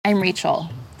I'm Rachel,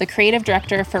 the creative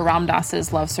director for Ram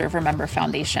Dass's Love Serve Remember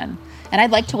Foundation, and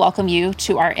I'd like to welcome you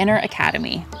to our Inner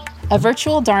Academy, a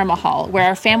virtual Dharma hall where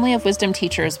our family of wisdom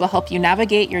teachers will help you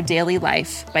navigate your daily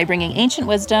life by bringing ancient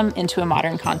wisdom into a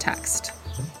modern context.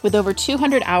 With over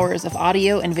 200 hours of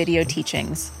audio and video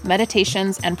teachings,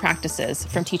 meditations, and practices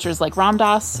from teachers like Ram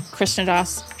Dass, Krishna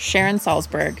Das, Sharon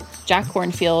Salzberg, Jack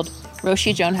Kornfield,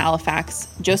 Roshi Joan Halifax,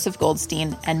 Joseph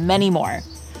Goldstein, and many more,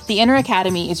 the Inner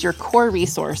Academy is your core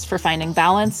resource for finding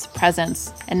balance,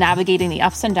 presence, and navigating the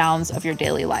ups and downs of your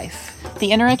daily life.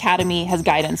 The Inner Academy has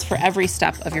guidance for every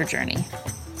step of your journey.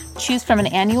 Choose from an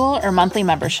annual or monthly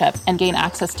membership and gain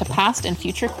access to past and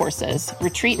future courses,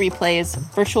 retreat replays,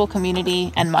 virtual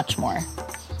community, and much more.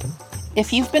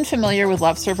 If you've been familiar with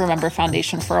Love Serve Remember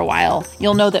Foundation for a while,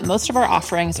 you'll know that most of our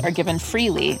offerings are given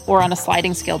freely or on a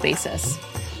sliding scale basis.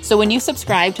 So when you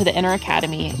subscribe to the Inner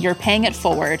Academy, you're paying it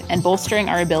forward and bolstering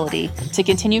our ability to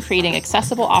continue creating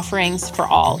accessible offerings for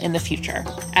all in the future,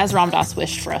 as Ram Dass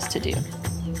wished for us to do.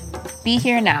 Be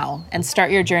here now and start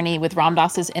your journey with Ram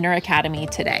Dass's Inner Academy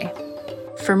today.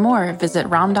 For more, visit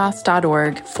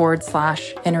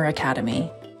ramdass.org/Inner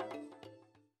Academy.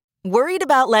 Worried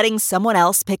about letting someone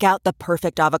else pick out the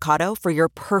perfect avocado for your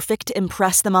perfect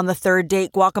impress them on the third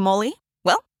date guacamole?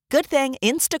 Well, good thing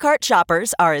Instacart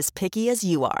shoppers are as picky as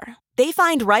you are. They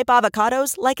find ripe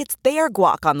avocados like it's their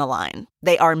guac on the line.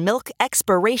 They are milk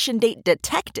expiration date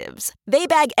detectives. They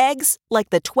bag eggs like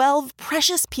the 12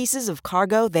 precious pieces of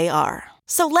cargo they are.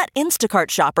 So let Instacart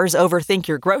shoppers overthink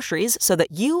your groceries so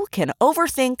that you can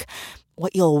overthink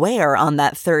what you'll wear on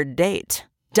that third date.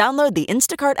 Download the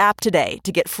Instacart app today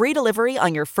to get free delivery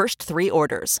on your first 3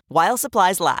 orders, while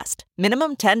supplies last.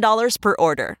 Minimum $10 per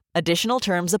order. Additional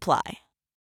terms apply.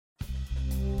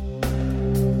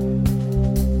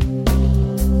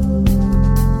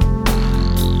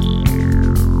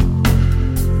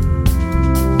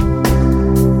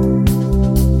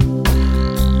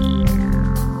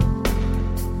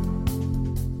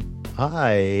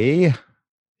 Hi,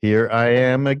 here I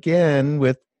am again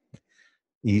with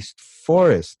East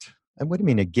Forest. And what do you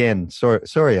mean again?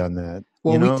 Sorry on that.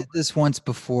 Well, we did this once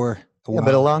before.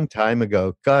 But a long time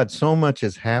ago. God, so much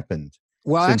has happened.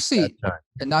 Well, actually,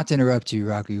 not to interrupt you,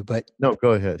 Raghu, but no,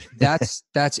 go ahead. that's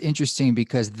interesting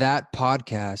because that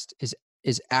podcast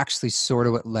is actually sort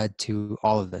of what led to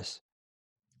all of this.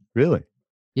 Really?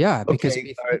 Yeah, because all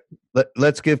right.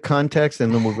 Let's give context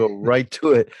and then we'll go right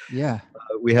to it. Yeah.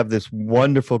 We have this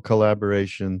wonderful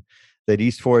collaboration that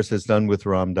East Forest has done with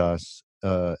Ram Dass,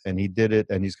 and he did it,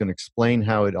 and he's going to explain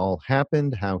how it all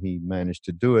happened, how he managed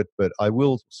to do it. But I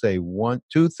will say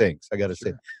two things. I got to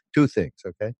say two things,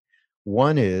 okay?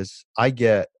 One is I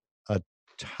get a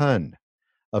ton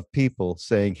of people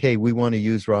saying, hey, we want to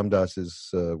use Ram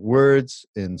Dass's words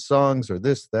in songs or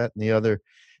this, that, and the other.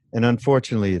 And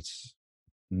unfortunately, it's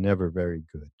never very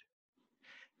good.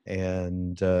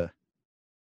 And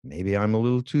maybe I'm a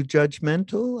little too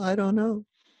judgmental. I don't know.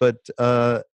 But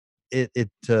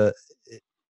it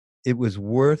was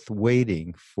worth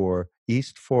waiting for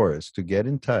East Forest to get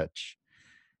in touch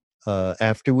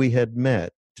after we had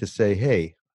met to say,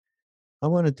 hey, I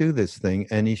want to do this thing.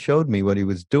 And he showed me what he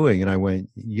was doing. And I went,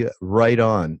 yeah, right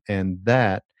on. And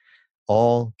that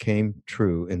all came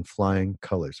true in flying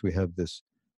colors. We have this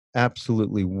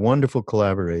absolutely wonderful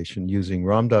collaboration using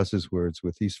Ram Dass's words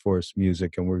with East Forest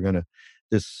music. And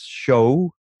this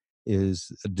show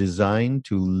is designed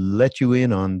to let you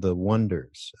in on the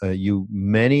wonders.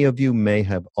 Many of you may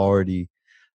have already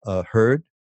heard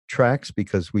tracks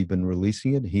because we've been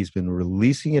releasing it. He's been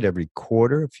releasing it every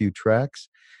quarter, a few tracks.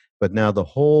 But now the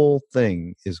whole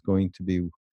thing is going to be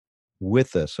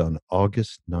with us on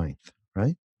August 9th,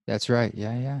 right? That's right.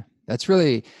 Yeah. That's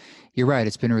really, you're right.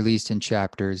 It's been released in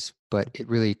chapters, but it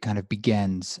really kind of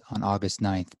begins on August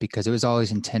 9th because it was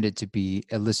always intended to be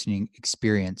a listening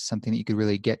experience, something that you could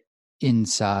really get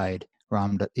inside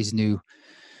these new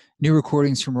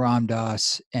recordings from Ram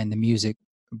Dass, and the music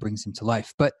brings them to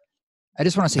life. But I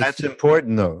just want to say that's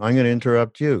important, though. I'm going to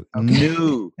interrupt you. Okay.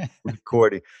 New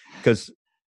recording, because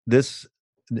this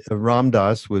Ram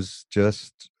Dass was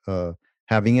just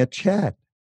having a chat.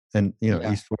 And,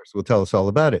 East Forest will tell us all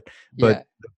about it. But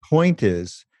the point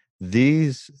is,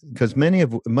 because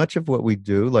much of what we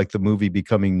do, like the movie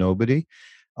Becoming Nobody,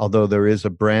 although there is a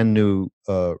brand new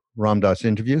Ram Dass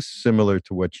interview, similar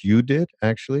to what you did,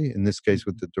 actually, in this case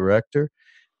with the director,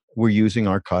 we're using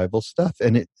archival stuff.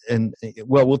 And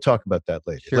we'll talk about that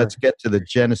later. Sure. Let's get to the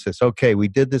genesis. Okay, we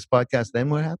did this podcast. Then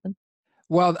what happened?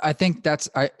 Well, I think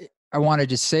I wanted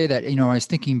to say that, I was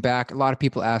thinking back, a lot of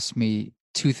people ask me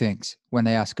two things when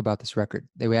they ask about this record.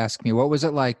 They would ask me, what was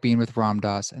it like being with Ram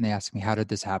Dass? And they ask me, how did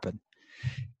this happen?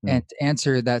 And to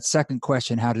answer that second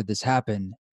question, how did this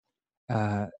happen?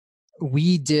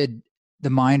 We did the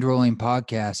Mind Rolling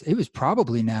podcast. It was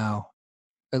probably now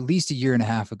at least a year and a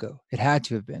half ago. It had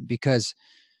to have been, because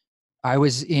I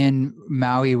was in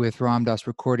Maui with Ram Dass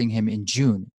recording him in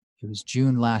June. It was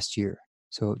June last year.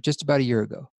 So just about a year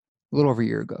ago, a little over a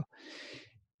year ago.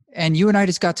 And you and I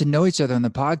just got to know each other on the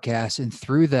podcast. And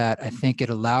through that, I think it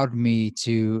allowed me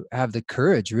to have the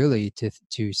courage really to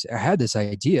I had this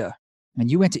idea. And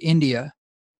you went to India,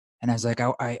 and I was like,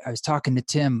 I was talking to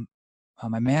Tim,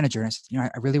 my manager, and I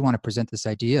said, I really want to present this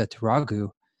idea to Raghu.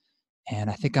 And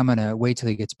I think I'm going to wait till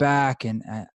he gets back. And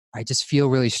I just feel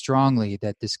really strongly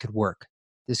that this could work.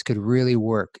 This could really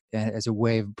work as a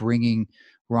way of bringing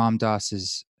Ram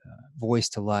Dass's voice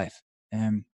to life.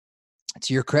 And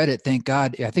to your credit, thank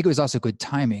God, I think it was also good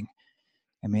timing.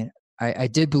 I mean, I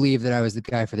did believe that I was the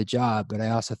guy for the job, but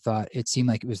I also thought it seemed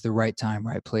like it was the right time,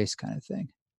 right place kind of thing.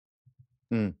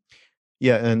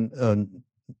 Yeah, and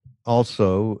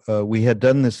also we had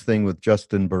done this thing with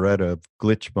Justin Beretta of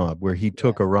Glitch Mob, where he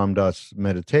took a Ram Dass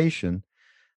meditation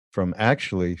from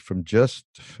just,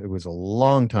 it was a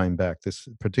long time back, this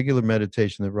particular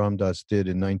meditation that Ram Dass did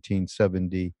in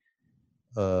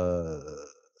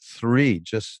 1973,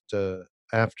 just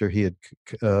after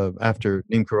after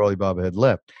Neem Karoli Baba had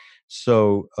left.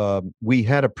 So we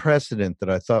had a precedent that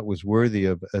I thought was worthy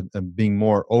of being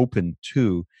more open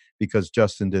to, because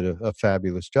Justin did a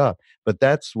fabulous job. But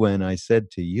that's when I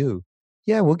said to you,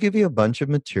 yeah, we'll give you a bunch of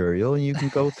material and you can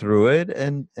go through it.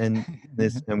 And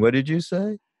what did you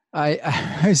say?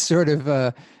 I sort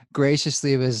of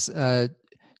graciously was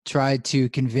tried to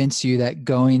convince you that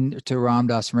going to Ram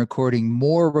Dass and recording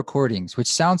more recordings, which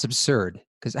sounds absurd,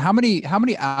 because how many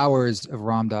hours of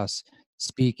Ram Dass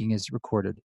speaking is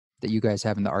recorded that you guys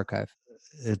have in the archive?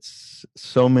 It's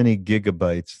so many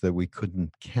gigabytes that we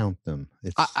couldn't count them.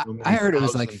 I heard it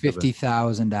was like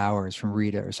 50,000 hours from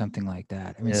Rita or something like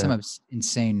that. I mean, some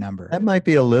insane number. That might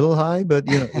be a little high, but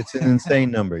it's an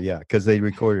insane number. Yeah, because they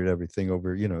recorded everything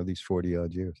over these 40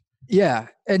 odd years. Yeah,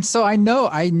 and so I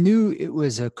knew it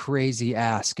was a crazy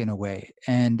ask in a way,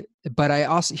 but I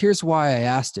also, here's why I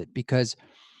asked it, because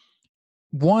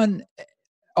one,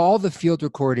 all the field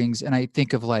recordings, and I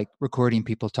think of like recording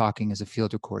people talking as a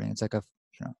field recording. It's like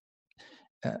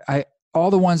all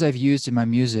the ones I've used in my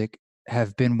music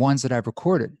have been ones that I've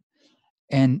recorded.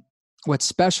 And what's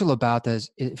special about this,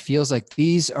 it feels like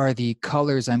these are the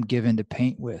colors I'm given to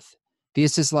paint with.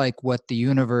 This is like what the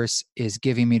universe is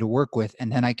giving me to work with.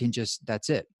 And then I can that's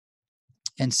it.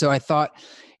 And so I thought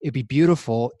it'd be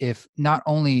beautiful if not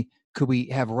only could we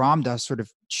have Ram Dass sort of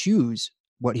choose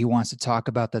what he wants to talk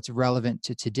about that's relevant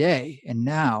to today and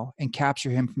now, and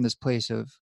capture him from this place of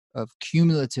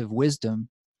cumulative wisdom,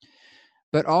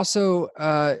 but also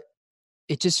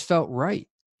it just felt right.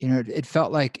 It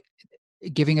felt like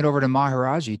giving it over to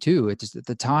Maharaji too. It just, at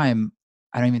the time,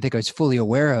 I don't even think I was fully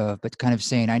aware of, but kind of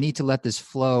saying, I need to let this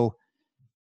flow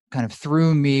kind of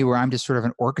through me, where I'm just sort of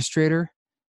an orchestrator,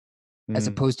 as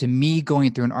opposed to me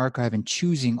going through an archive and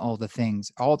choosing all the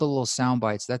things, all the little sound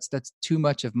bites. That's too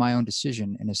much of my own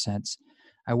decision in a sense.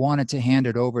 I wanted to hand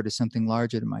it over to something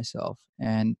larger than myself.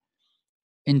 And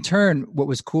in turn, what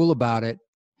was cool about it,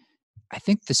 I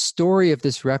think the story of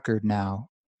this record now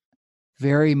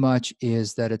very much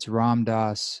is that it's Ram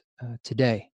Dass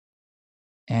today.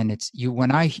 And it's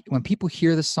when people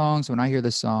hear the songs, when I hear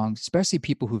the songs, especially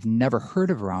people who've never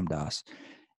heard of Ram Dass,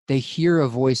 they hear a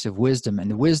voice of wisdom,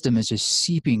 and the wisdom is just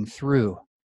seeping through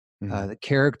the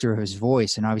character of his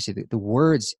voice. And obviously the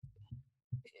words,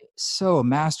 so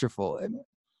masterful. I mean,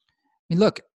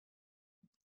 look,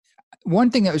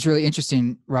 one thing that was really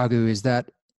interesting, Raghu, is that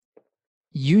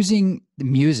using the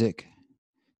music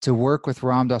to work with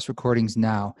Ram Dass recordings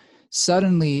now,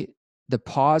 suddenly the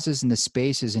pauses and the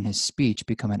spaces in his speech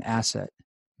become an asset.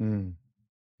 And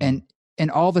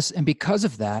all this, and because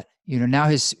of that, now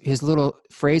his little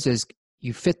phrases,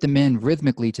 you fit them in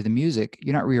rhythmically to the music.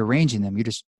 You're not rearranging them. You're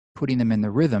just putting them in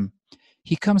the rhythm.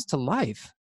 He comes to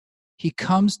life.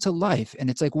 And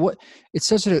it's like, it's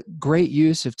such a great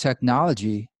use of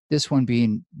technology, this one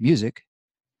being music,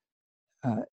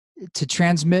 to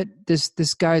transmit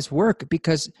this guy's work.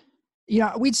 Because,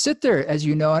 we'd sit there, as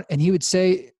you know, and he would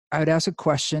say, I would ask a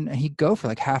question and he'd go for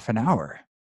like half an hour.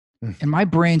 And my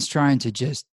brain's trying to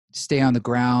just stay on the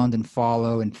ground and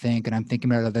follow and think, and I'm thinking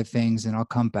about other things, and I'll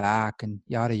come back and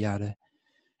yada, yada.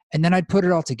 And then I'd put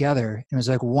it all together. And it was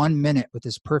like 1 minute with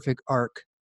this perfect arc,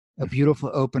 a beautiful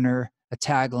opener, a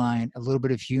tagline, a little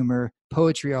bit of humor,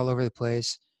 poetry all over the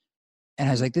place. And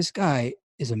I was like, this guy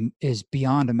is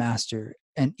beyond a master,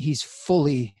 and he's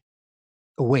fully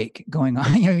awake going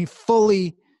on,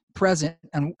 fully present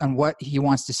on what he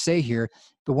wants to say here.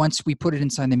 But once we put it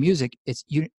inside the music,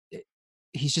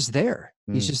 he's just there.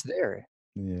 He's just there.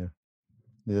 Yeah.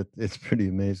 It's pretty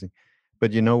amazing.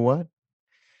 But you know what?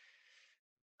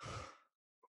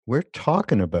 We're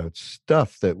talking about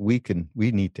stuff that we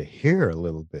need to hear a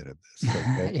little bit of this.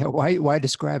 Okay? Yeah. Why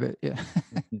describe it? Yeah.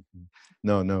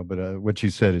 No. But what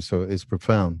you said is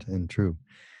profound and true.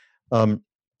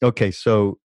 Okay.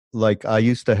 So like I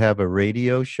used to have a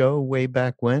radio show way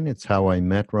back when. It's how I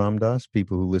met Ram Dass.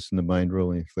 People who listen to Mind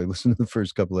Rolling, if they listen to the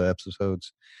first couple of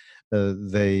episodes,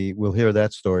 they will hear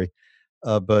that story.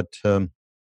 But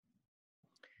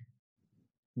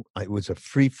it was a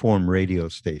free-form radio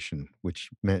station, which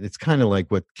meant it's kind of like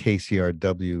what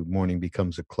KCRW Morning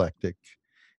Becomes Eclectic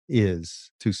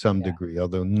is to some degree,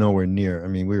 although nowhere near. I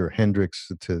mean, we were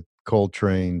Hendrix to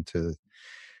Coltrane to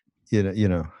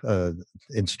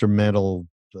instrumental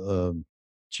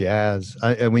jazz.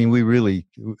 I mean, we really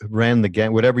ran the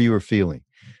gamut, whatever you were feeling.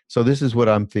 So this is what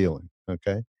I'm feeling,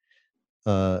 okay?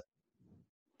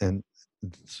 And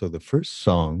so the first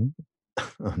song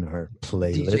on our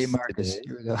playlist DJ Marcus, today,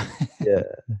 here we go.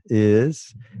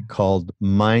 is called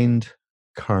Mind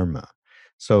Karma.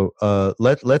 So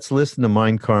let's listen to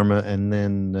Mind Karma, and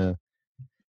then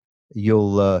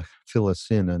you'll fill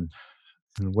us in on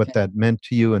what that meant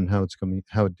to you and how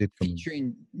it did come.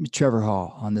 Featuring Trevor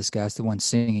Hall on this guy's the one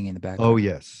singing in the background. Oh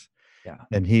yes, yeah,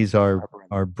 and he's our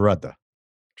brother,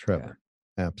 Trevor.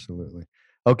 Yeah. Absolutely.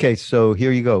 Okay, so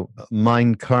here you go,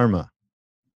 Mind Karma.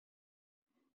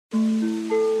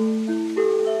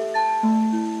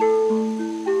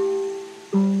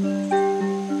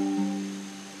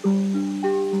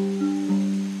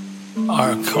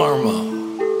 Our karma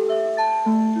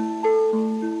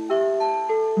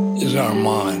is our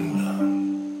mind.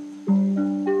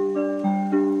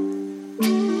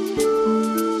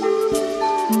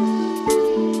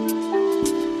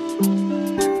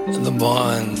 And the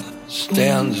mind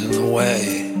stands in the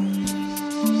way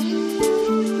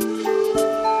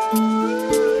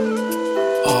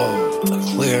of a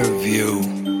clear view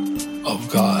of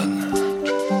God.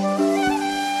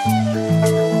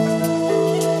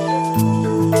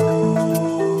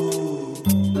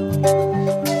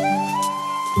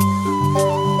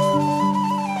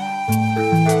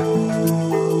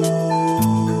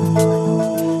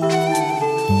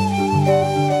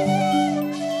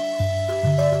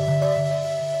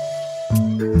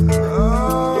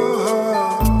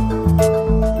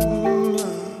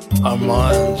 Our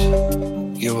minds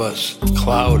give us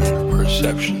clouded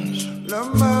perceptions.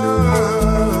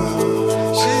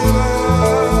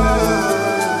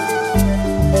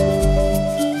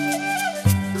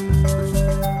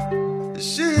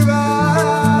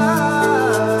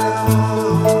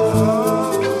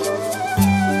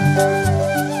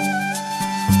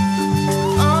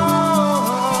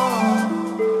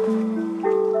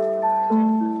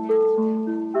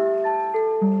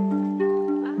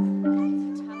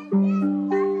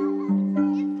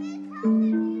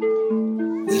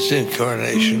 This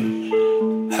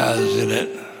incarnation has in it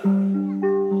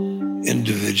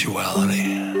individuality.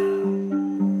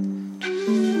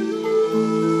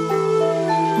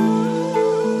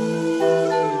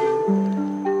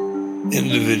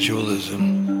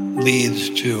 Individualism leads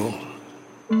to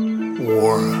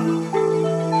war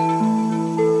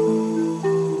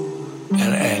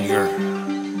and anger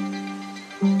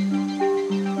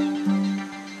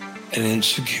and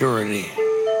insecurity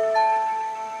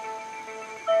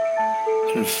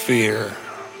and fear.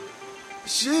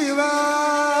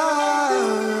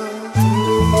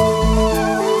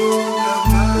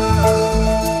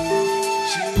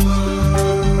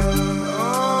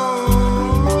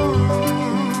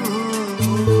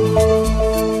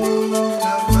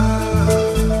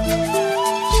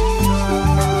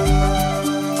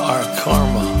 Our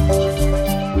karma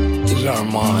is our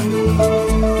mind.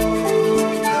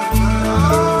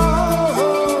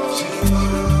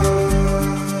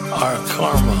 Our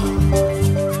karma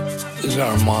is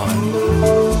our mind.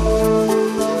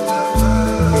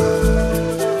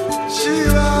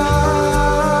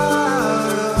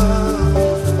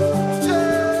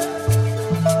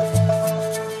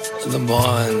 The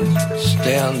mind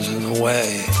stands in the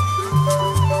way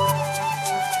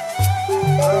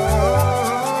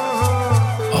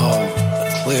of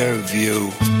a clear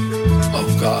view of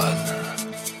God.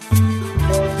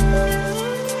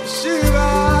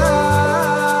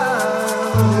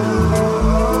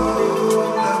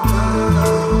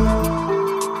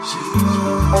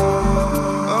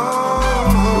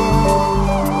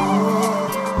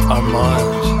 Our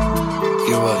minds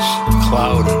give us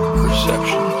clouded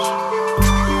perceptions.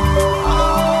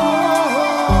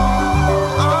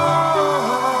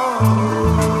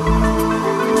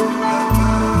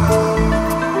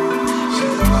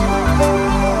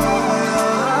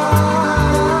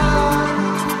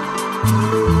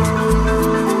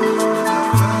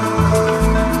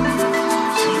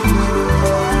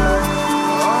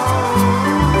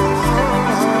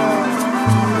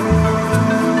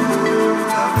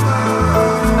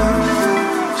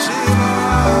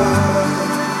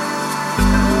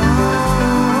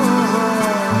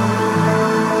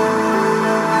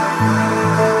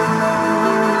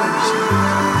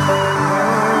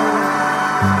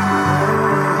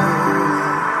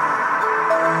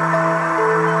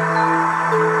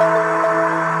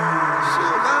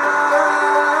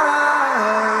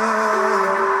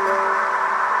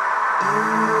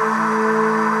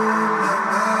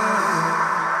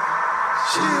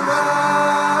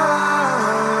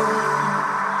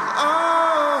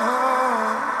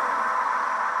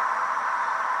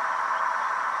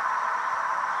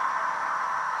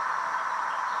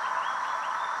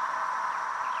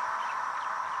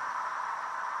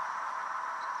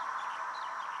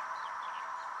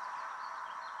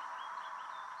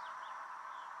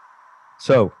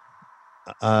 So,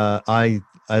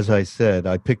 as I said,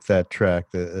 I picked that track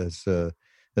as the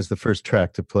first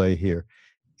track to play here,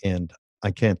 and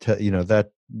I can't tell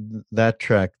that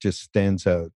track just stands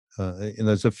out. And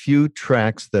there's a few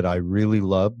tracks that I really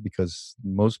love because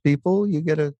most people, you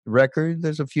get a record,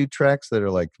 there's a few tracks that are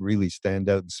like really stand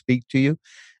out and speak to you,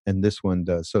 and this one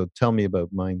does. So tell me about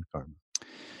Mind Karma.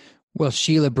 Well,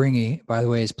 Sheila Bringy, by the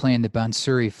way, is playing the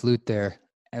Bansuri flute there,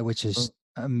 which is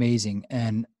amazing.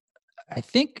 And I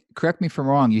think, correct me if I'm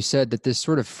wrong, you said that this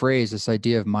sort of phrase, this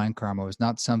idea of mind karma, was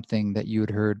not something that you had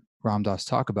heard Ram Dass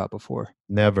talk about before.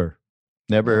 Never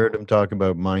heard him talk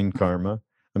about mind karma.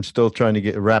 I'm still trying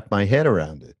to wrap my head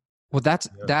around it. Well, that's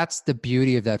the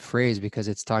beauty of that phrase, because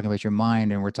it's talking about your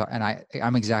mind, and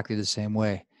I'm exactly the same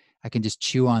way. I can just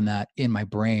chew on that in my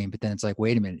brain, but then it's like,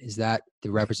 wait a minute, is that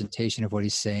the representation of what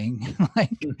he's saying?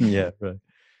 Like, yeah, right.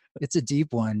 It's a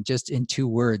deep one, just in 2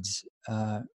 words.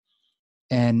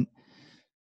 And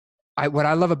what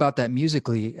I love about that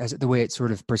musically, as the way it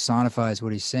sort of personifies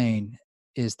what he's saying,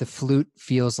 is the flute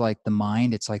feels like the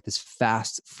mind. It's like this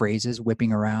fast phrases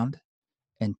whipping around,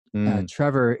 and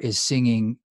Trevor is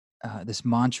singing this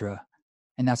mantra,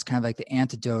 and that's kind of like the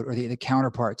antidote or the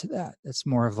counterpart to that. That's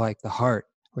more of like the heart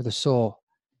or the soul.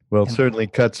 Well, it certainly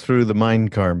cuts through the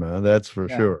mind karma, that's for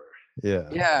sure.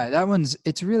 Yeah, that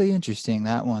it's really interesting,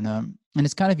 that one. And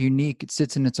it's kind of unique. It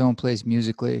sits in its own place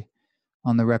musically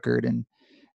on the record, and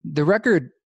the record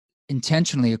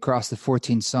intentionally across the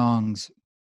 14 songs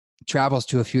travels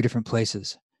to a few different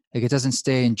places. Like, it doesn't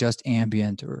stay in just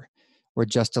ambient or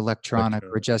just electronic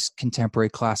or just contemporary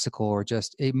classical, or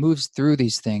just, it moves through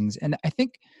these things. And I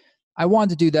think I wanted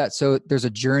to do that so there's a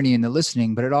journey in the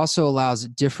listening, but it also allows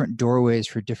different doorways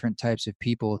for different types of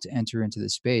people to enter into the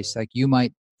space. Like,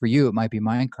 for you, it might be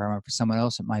mind karma. For someone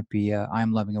else, it might be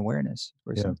I'm loving awareness.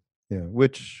 Or something.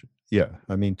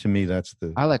 I mean, to me, that's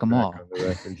I like them all.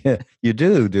 Yeah, you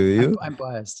do you? I'm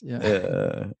biased.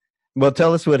 Yeah. Well,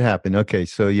 tell us what happened. Okay,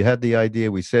 so you had the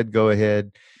idea. We said go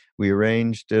ahead. We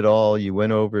arranged it all. You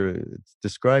went over.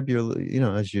 Describe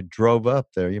as you drove up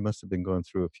there, you must have been going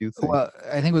through a few things. Well,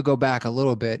 I think we'll go back a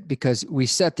little bit, because we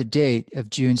set the date of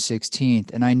June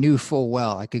 16th, and I knew full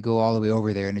well I could go all the way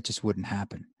over there and it just wouldn't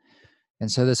happen.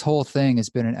 And so this whole thing has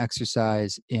been an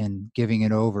exercise in giving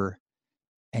it over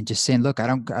and just saying, look, I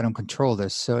don't control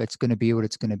this, so it's going to be what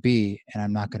it's going to be, and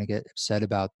I'm not going to get upset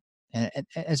about. And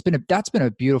that's been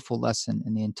a beautiful lesson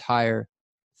in the entire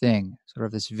thing, sort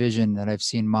of this vision that I've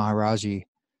seen Maharaji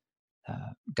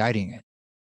guiding it.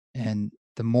 And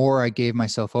the more I gave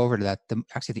myself over to that,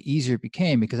 the easier it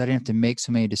became, because I didn't have to make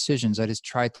so many decisions. I just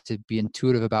tried to be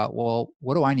intuitive about, well,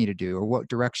 what do I need to do, or what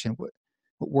direction, what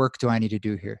work do I need to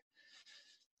do here?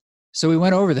 So we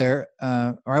went over there,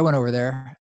 or I went over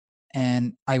there,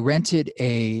 and I rented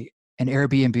an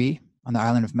Airbnb on the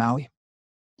island of Maui.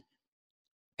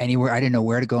 Anywhere, I didn't know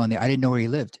where to go I didn't know where he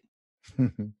lived.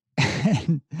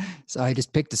 So I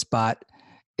just picked a spot.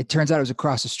 It turns out it was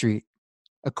across the street.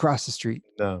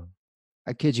 No,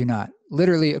 I kid you not,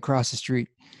 literally across the street.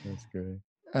 That's great.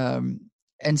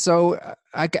 And so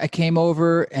I came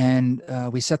over, and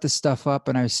we set this stuff up,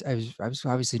 and I was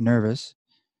obviously nervous,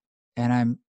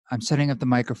 and I'm setting up the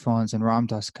microphones, and Ram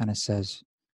Dass kind of says,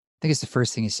 I think it's the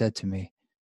first thing he said to me,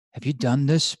 "Have you done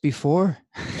this before?"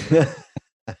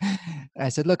 I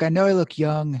said, "Look, I know I look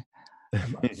young.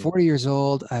 I'm 40 years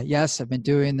old. Yes, I've been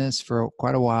doing this for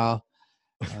quite a while.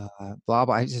 Blah,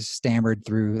 blah." I just stammered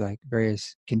through like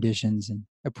various conditions and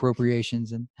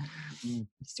appropriations, and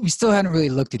we still hadn't really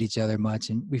looked at each other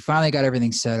much. And we finally got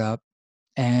everything set up,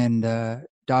 and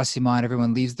Dasiman,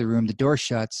 everyone leaves the room, the door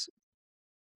shuts,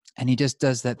 and he just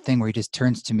does that thing where he just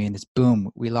turns to me, and it's boom,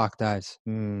 we locked eyes.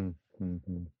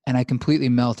 Mm-hmm. And I completely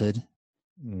melted.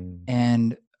 Mm.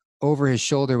 And over his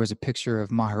shoulder was a picture of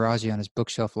Maharaji on his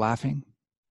bookshelf laughing.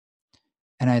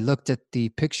 And I looked at the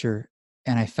picture,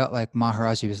 and I felt like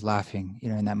Maharaji was laughing,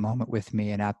 in that moment with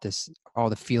me, and at this, all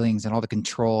the feelings and all the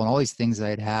control and all these things that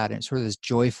I'd had, and it's sort of this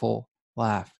joyful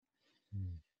laugh.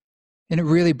 And it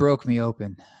really broke me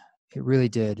open. It really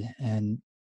did. And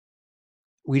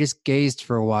we just gazed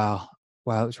for a while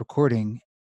it was recording.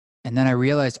 And then I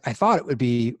realized, I thought it would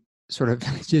be sort of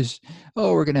just,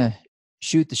 we're going to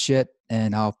shoot the shit,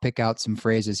 and I'll pick out some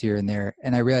phrases here and there.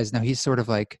 And I realized, no, he's sort of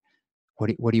like, what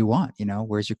do you want?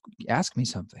 Ask me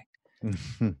something.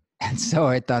 And so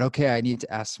I thought, okay, I need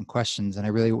to ask some questions. And I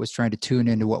really was trying to tune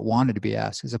into what wanted to be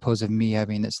asked, as opposed to me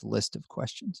having this list of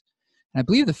questions. And I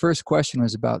believe the first question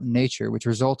was about nature, which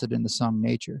resulted in the song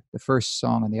Nature, the first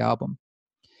song on the album.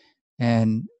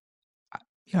 And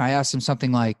I asked him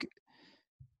something like,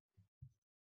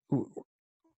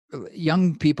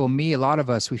 young people, me, a lot of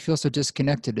us, we feel so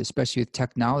disconnected, especially with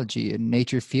technology, and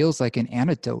nature feels like an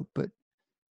antidote. But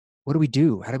what do we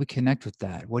do? How do we connect with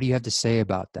that? What do you have to say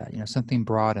about that? Something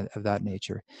broad of that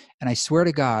nature. And I swear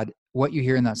to God, what you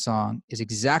hear in that song is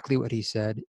exactly what he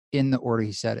said in the order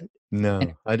he said it. And No,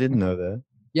 I didn't know that.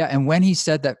 yeah, and when he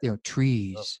said that,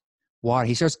 trees, water,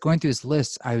 he starts going through his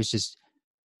list.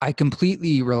 I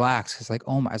completely relaxed. It's like,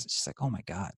 I was just like, oh my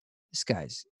God, he's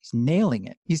nailing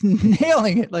it. He's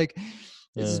nailing it. Like,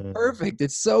 this is perfect.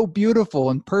 It's so beautiful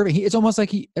and perfect. It's almost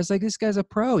like it's like this guy's a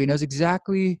pro. He knows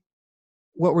exactly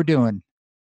what we're doing,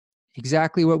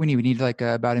 exactly what we need. We need like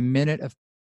about a minute of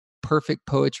perfect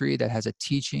poetry that has a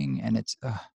teaching, and it's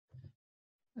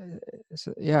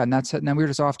yeah. And that's it. And then we were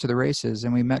just off to the races,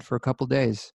 and we met for a couple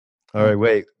days. All right,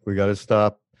 wait, we got to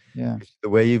stop. Yeah. The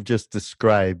way you've just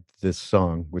described this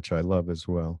song, which I love as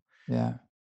well. Yeah.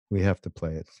 We have to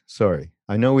play it. Sorry.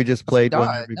 I know we just played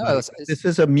one. No, this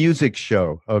is a music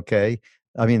show, okay?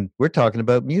 I mean, we're talking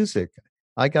about music.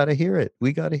 I got to hear it.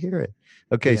 We got to hear it.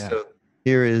 Okay, so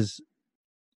here is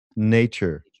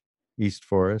Nature, East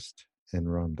Forest,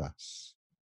 and Ram Dass.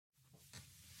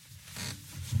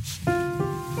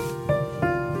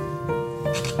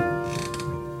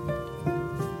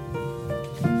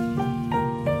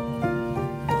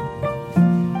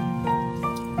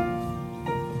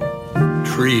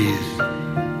 Trees,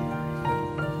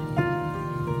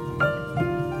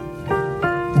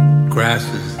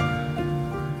 grasses,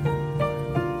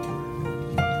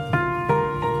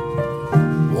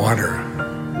 water,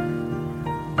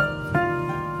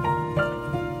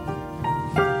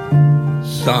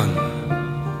 sun,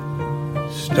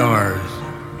 stars,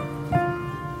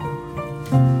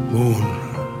 moon,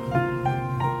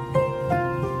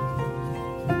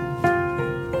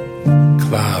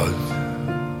 clouds,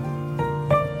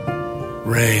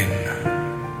 rain,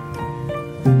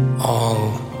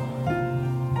 all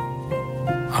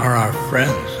are our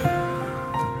friends,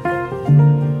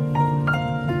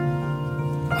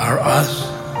 are us.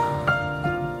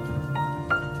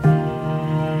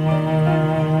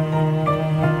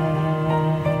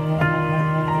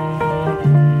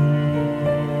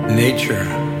 Nature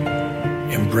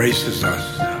embraces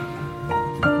us,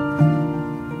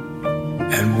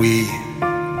 and we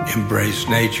embrace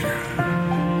nature.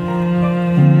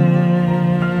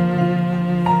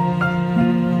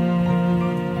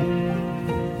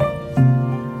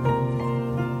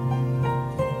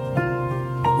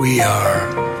 We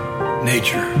are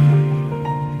nature.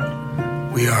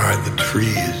 We are the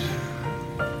trees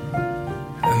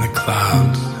and the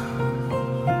clouds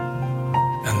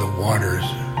and the waters.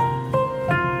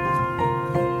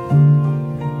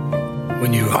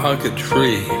 When you hug a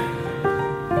tree,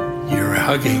 you're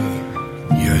hugging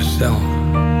yourself.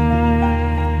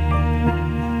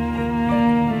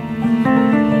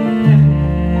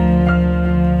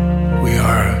 We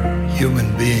are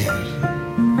human beings.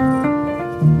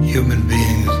 Human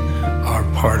beings are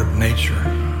part of nature.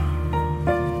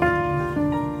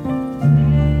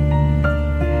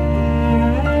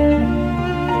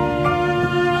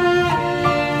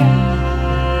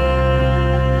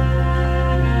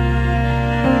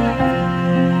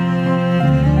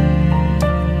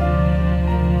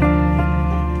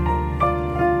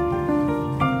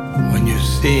 When you're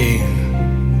seeing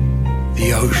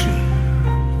the ocean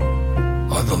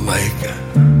or the lake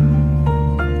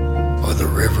or the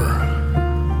river,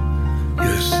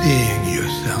 you're seeing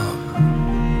yourself.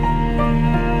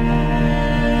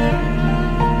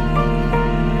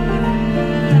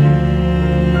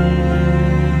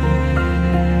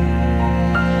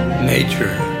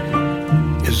 Nature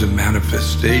is a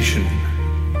manifestation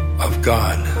of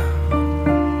God.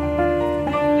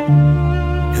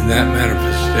 In that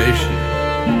manifestation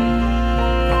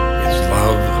is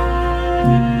love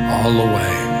all the way.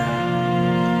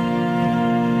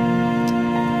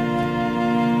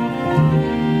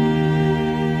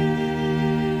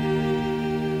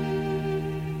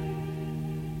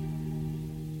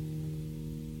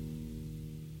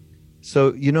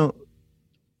 So,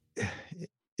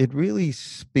 it really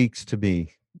speaks to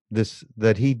me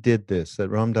that he did this, that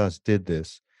Ram Dass did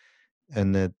this,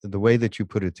 and that the way that you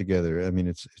put it together, I mean,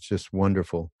 it's just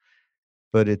wonderful.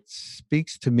 But it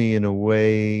speaks to me in a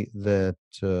way that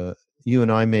you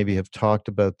and I maybe have talked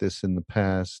about this in the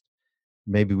past.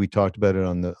 Maybe we talked about it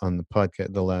on the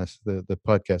podcast, the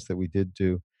podcast that we did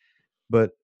do.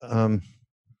 But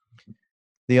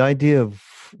the idea of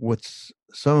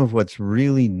some of what's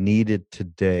really needed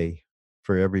today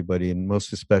for everybody, and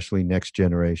most especially next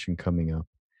generation coming up,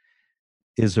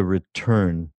 is a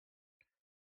return.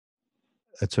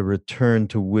 It's a return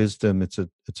to wisdom. It's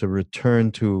a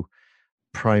return to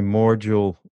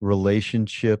primordial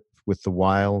relationship with the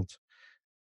wild.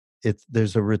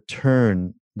 There's a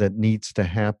return that needs to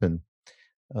happen,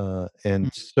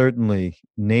 and certainly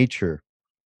nature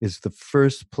is the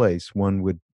first place one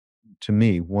would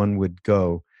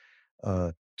go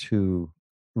to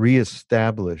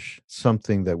reestablish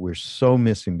something that we're so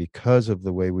missing because of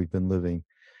the way we've been living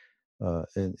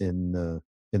in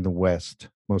the West,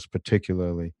 most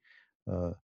particularly.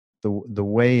 The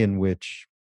way in which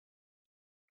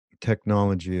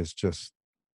technology is just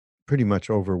pretty much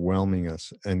overwhelming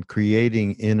us and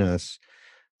creating in us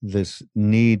this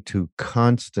need to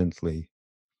constantly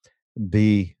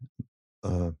be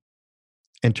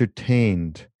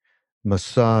entertained,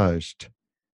 massaged,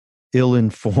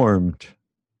 ill-informed.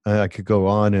 I could go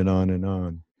on and on and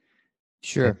on.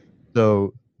 Sure.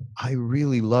 So I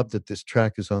really love that this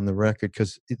track is on the record,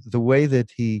 because the way that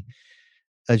he,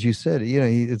 as you said,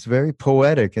 it's very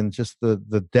poetic, and just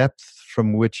the depth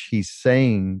from which he's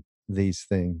saying these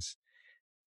things.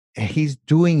 He's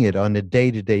doing it on a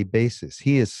day-to-day basis.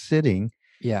 He is sitting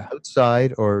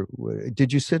outside, or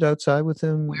did you sit outside with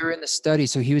him? We were in the study,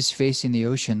 so he was facing the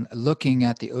ocean, looking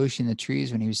at the ocean, the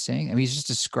trees when he was saying. I mean, he's just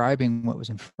describing what was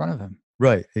in front of him.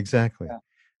 Right, exactly.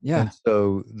 Yeah. And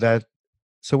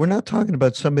so we're not talking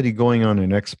about somebody going on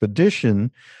an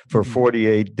expedition for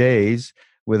 48 days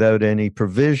without any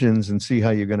provisions and see how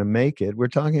you're going to make it. We're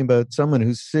talking about someone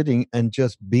who's sitting and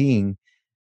just being,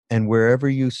 and wherever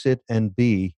you sit and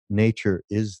be, nature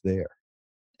is there.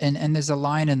 And there's a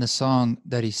line in the song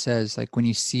that he says, like, when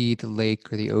you see the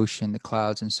lake or the ocean, the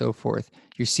clouds and so forth,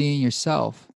 you're seeing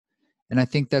yourself. And I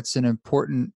think that's an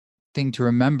important thing to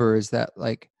remember, is that,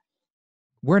 like,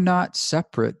 we're not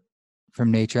separate from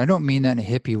nature. I don't mean that in a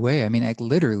hippie way. I mean, like,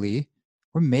 literally,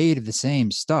 we're made of the same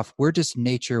stuff. We're just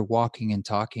nature walking and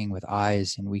talking with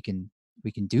eyes, and we can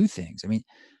do things. I mean,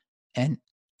 and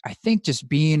I think just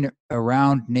being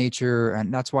around nature,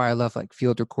 and that's why I love, like,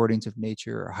 field recordings of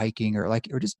nature, or hiking,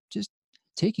 or just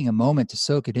taking a moment to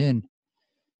soak it in.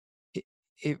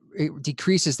 It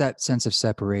decreases that sense of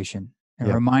separation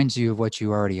and reminds you of what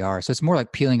you already are. So it's more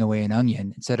like peeling away an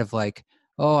onion, instead of like,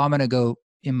 oh, I'm going to go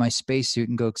in my spacesuit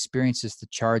and go experience this to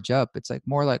charge up. It's like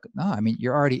more like, no, I mean,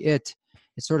 you're already it.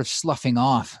 It's sort of sloughing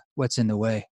off what's in the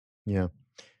way. Yeah.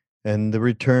 And the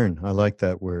return, I like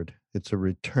that word. It's a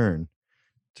return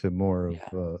to more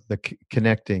of the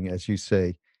connecting, as you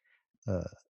say,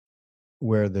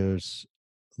 where there's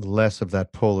less of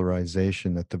that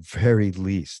polarization, at the very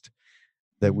least,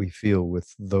 that we feel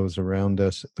with those around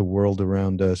us, the world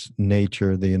around us,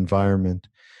 nature, the environment.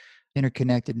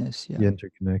 Interconnectedness. Yeah. The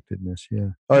interconnectedness. Yeah.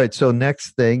 All right. So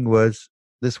next thing was,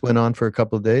 this went on for a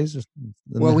couple of days.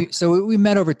 Well, we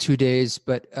met over 2 days,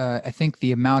 but I think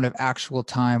the amount of actual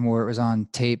time where it was on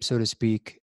tape, so to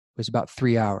speak, was about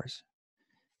 3 hours.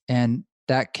 And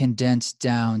that condensed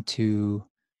down to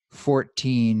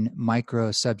 14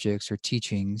 micro subjects or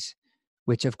teachings,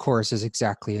 which of course is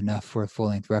exactly enough for a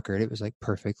full-length record. It was like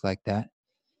perfect like that.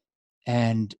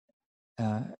 And,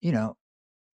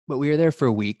 but we were there for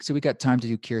a week, so we got time to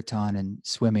do kirtan and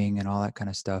swimming and all that kind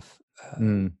of stuff.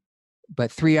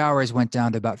 But 3 hours went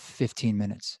down to about 15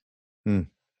 minutes. Well,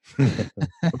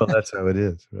 that's how it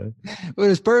is, right? But it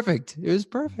was perfect. It was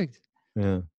perfect.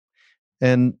 Yeah.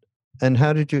 And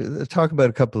how did you talk about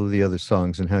a couple of the other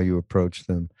songs and how you approached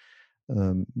them?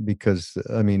 Because,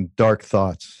 I mean, Dark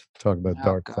Thoughts, talk about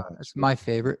Dark Thoughts. That's my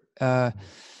favorite. So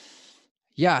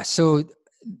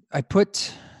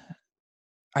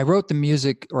I wrote the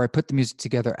music, or I put the music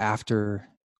together after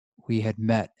we had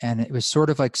met, and it was sort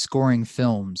of like scoring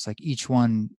films. Like, each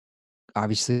one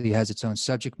obviously has its own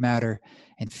subject matter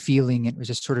and feeling. It was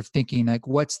just sort of thinking, like,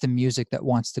 what's the music that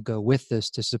wants to go with this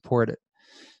to support it?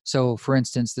 So, for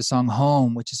instance, the song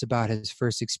Home, which is about his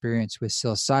first experience with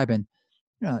psilocybin,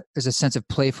 there's a sense of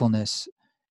playfulness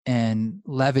and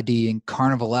levity and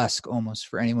carnivalesque almost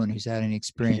for anyone who's had any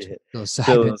experience with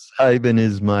psilocybin. Psilocybin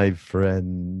is my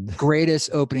friend. Greatest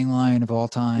opening line of all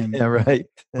time. Yeah, right.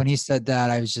 When he said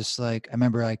that, I was just like, I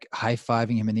remember like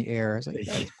high-fiving him in the air. I was like,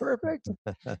 that's perfect.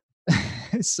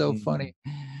 It's so funny.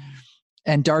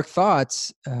 And Dark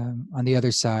Thoughts, on the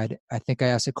other side, I think I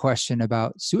asked a question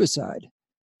about suicide.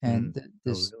 And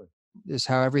this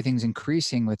how everything's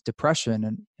increasing with depression,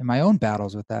 and my own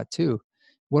battles with that too.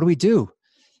 What do we do?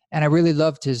 And I really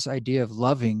loved his idea of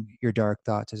loving your dark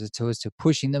thoughts as opposed to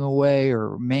pushing them away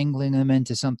or mangling them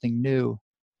into something new.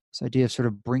 This idea of sort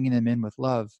of bringing them in with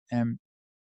love. And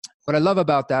what I love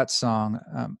about that song,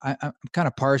 I'm kind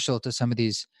of partial to some of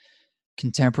these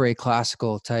contemporary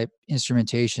classical type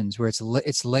instrumentations where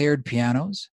it's layered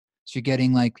pianos. So you're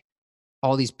getting like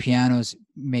all these pianos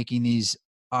making these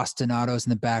ostinatos in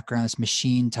the background, this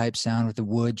machine type sound with the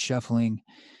wood shuffling,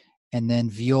 and then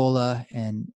viola.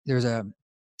 And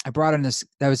I brought in this,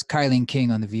 that was Kylene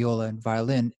King on the viola and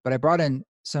violin, but I brought in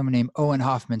someone named Owen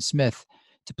Hoffman Smith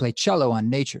to play cello on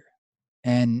Nature.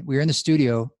 And we were in the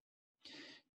studio,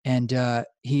 and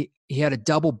he had a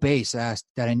double bass that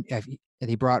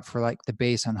he brought for like the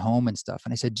bass on Home and stuff.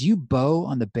 And I said, "Do you bow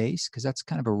on the bass? Because that's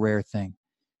kind of a rare thing."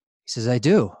 He says, I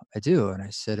do. And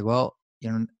I said, "Well,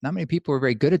 not many people are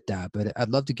very good at that, but I'd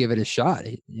love to give it a shot."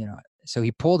 So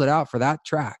he pulled it out for that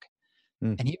track.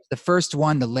 And he was the first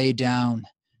one to lay down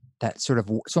that sort of,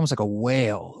 it's almost like a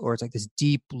wail, or it's like this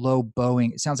deep, low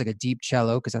bowing. It sounds like a deep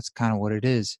cello, because that's kind of what it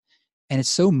is. And it's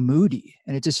so moody,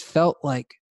 and it just felt like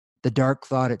the Dark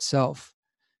Thought itself.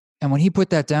 And when he put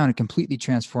that down, it completely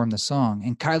transformed the song.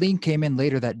 And Kylene came in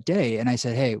later that day, and I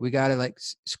said, "Hey, we got to like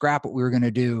scrap what we were going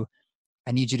to do.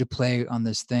 I need you to play on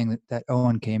this thing that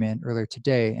Owen came in earlier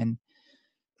today." And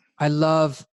I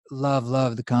love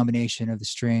the combination of the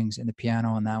strings and the piano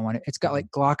on that one. It's got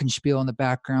like glockenspiel in the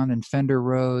background and Fender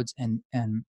Rhodes, and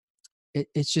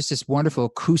it's just this wonderful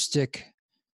acoustic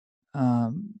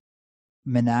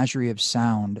menagerie of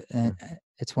sound, and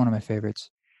it's one of my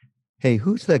favorites. Hey,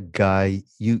 who's that guy?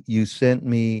 You sent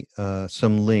me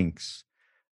some links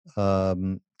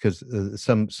because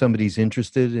somebody's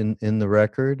interested in the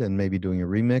record and maybe doing a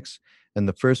remix. And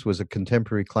the first was a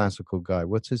contemporary classical guy.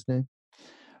 What's his name?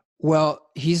 Well,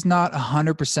 he's not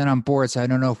 100% on board, so I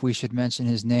don't know if we should mention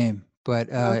his name. But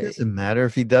it doesn't matter.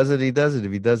 If he does it, he does it.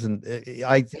 If he doesn't,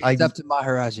 it's up to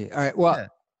Maharaji. All right. Well,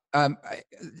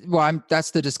 yeah.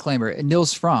 That's the disclaimer.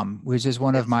 Nils Fromm, which is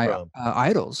one of my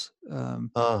idols.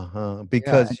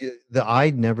 Because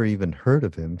I'd never even heard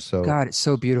of him. So God, it's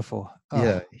so beautiful.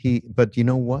 Oh. Yeah, but you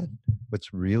know what?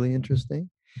 What's really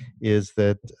interesting is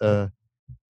that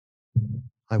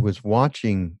I was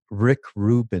watching Rick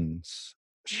Rubin's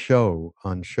show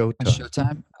on Showtime. On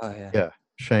Showtime? Oh yeah. Yeah,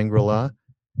 Shangri-La.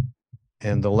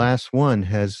 And the last one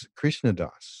has Krishna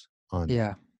Das on it.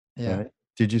 Yeah. Right?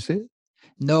 Did you see it?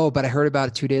 No, but I heard about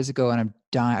it 2 days ago, and I'm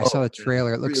dying. I saw the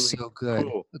trailer. It looks really so good.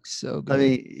 Cool. It looks so good. I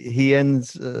mean, he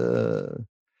ends the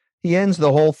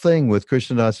whole thing with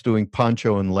Krishna Das doing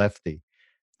Pancho and Lefty.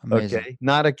 Amazing. Okay,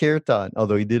 not a kirtan,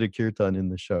 although he did a kirtan in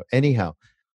the show. Anyhow,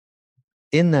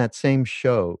 in that same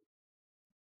show,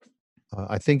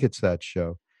 I think it's that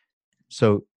show.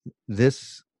 So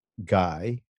this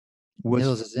guy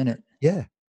Nils is in it. Yeah.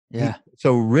 Yeah.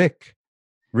 So Rick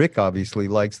obviously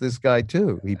likes this guy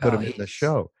too. He put him in the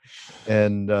show.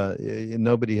 And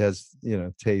nobody has,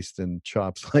 taste and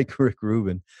chops like Rick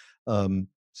Rubin.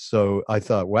 So I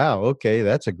thought, wow, okay,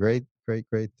 that's a great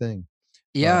thing.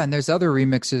 Yeah, and there's other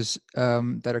remixes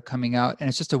that are coming out, and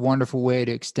it's just a wonderful way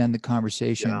to extend the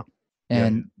conversation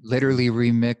and literally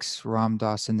remix Ram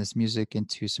Dass and this music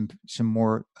into some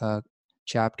more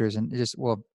chapters, and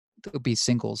it'll be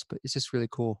singles, but it's just really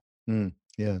cool.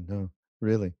 Yeah, no,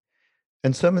 really.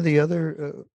 And some of the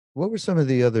other, what were some of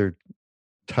the other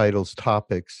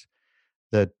topics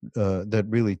that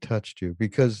really touched you?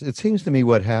 Because it seems to me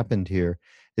what happened here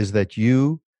is that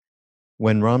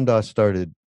when Ram Dass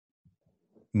started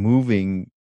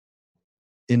moving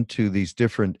into these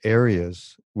different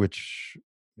areas, which,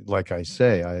 like I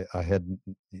say, I had,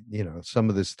 some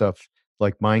of this stuff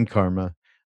like Mind Karma,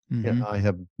 I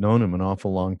have known him an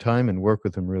awful long time and worked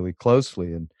with him really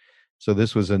closely. And so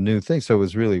this was a new thing. So it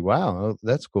was really, wow,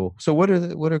 that's cool. So what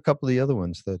are a couple of the other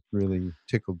ones that really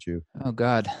tickled you? Oh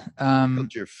God.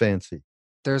 Tickled your fancy?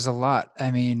 There's a lot. I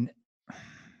mean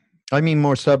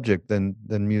more subject than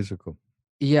musical.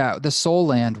 Yeah. The Soul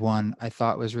Land one I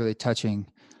thought was really touching.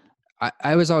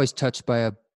 I was always touched by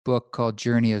a book called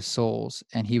Journey of Souls,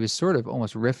 and he was sort of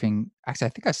almost riffing. Actually,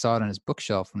 I think I saw it on his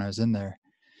bookshelf when I was in there.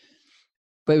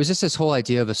 But it was just this whole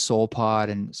idea of a soul pod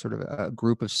and sort of a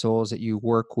group of souls that you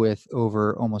work with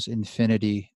over almost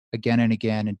infinity again and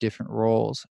again in different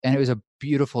roles. And it was a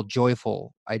beautiful,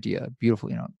 joyful idea, beautiful,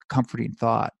 comforting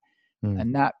thought.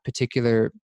 And that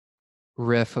particular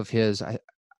riff of his,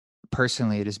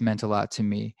 personally, it has meant a lot to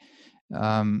me. There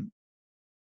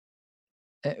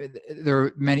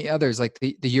are many others, like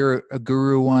the You're a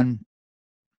Guru one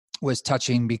was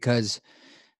touching because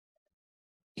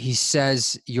he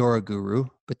says you're a guru,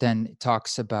 but then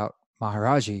talks about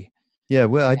Maharaji. Yeah,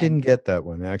 well, I didn't get that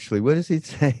one, actually. What is he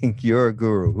saying? You're a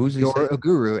guru. Who's he saying? You're a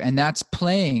guru. And that's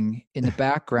playing in the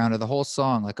background of the whole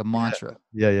song like a mantra.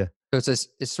 Yeah. So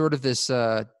it's sort of this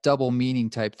double meaning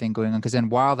type thing going on, because then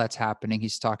while that's happening,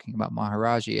 he's talking about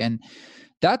Maharaji. And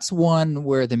that's one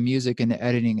where the music and the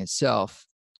editing itself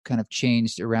kind of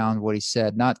changed around what he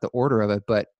said, not the order of it,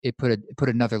 but it put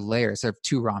another layer instead of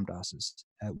two Ram Dasses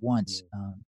at once.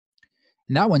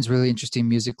 And that one's really interesting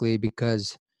musically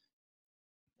because,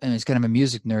 and it's kind of a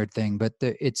music nerd thing, but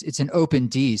it's an open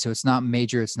D, so it's not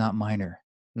major, it's not minor.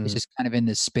 It's Mm, just kind of in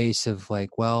this space of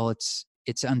like, well, it's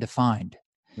undefined,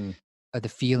 mm. the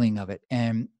feeling of it.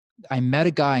 And I met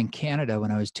a guy in Canada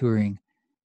when I was touring,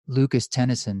 Lucas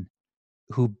Tennyson,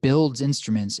 who builds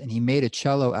instruments, and he made a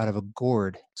cello out of a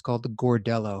gourd. It's called the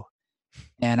Gordello.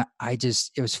 And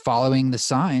it was following the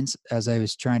signs as I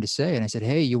was trying to say. And I said,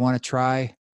 hey, you want to try,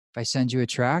 if I send you a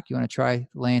track, you want to try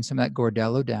laying some of that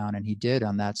Gordello down? And he did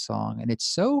on that song. And it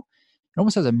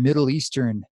almost has a Middle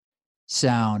Eastern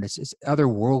sound. It's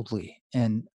otherworldly.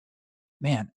 And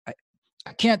man, I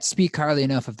can't speak highly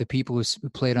enough of the people who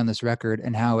played on this record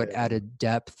and how it added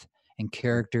depth and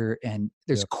character. And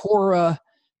there's kora,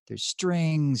 there's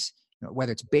strings,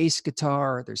 whether it's bass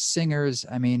guitar, there's singers.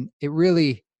 I mean, it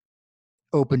really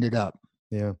opened it up.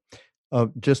 Yeah.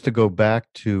 Just to go back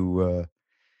to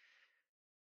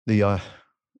the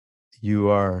you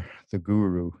are the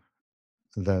guru,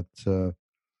 that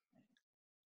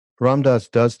Ram Dass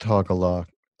does talk a lot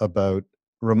about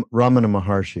Ramana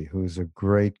Maharshi, who is a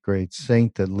great, great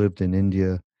saint that lived in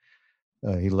India.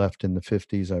 He left in the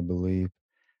 50s, I believe.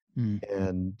 Mm.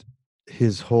 And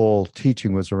his whole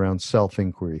teaching was around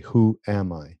self-inquiry. Who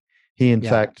am I? He, in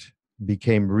fact,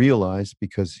 became realized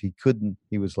because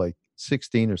he was like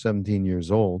 16 or 17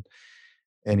 years old.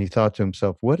 And he thought to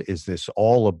himself, what is this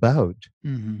all about?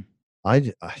 Mm-hmm.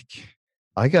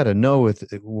 I got to know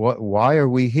why are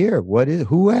we here?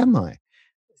 Who am I?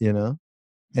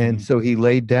 And so he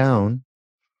laid down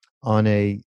on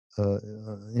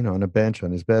on a bench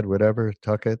on his bed, whatever,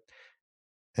 tuck it.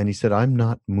 And he said, I'm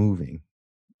not moving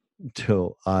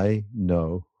till I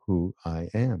know who I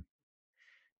am.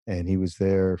 And he was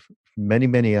there many,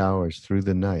 many hours through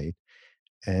the night.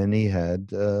 And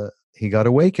he got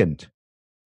awakened,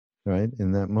 right,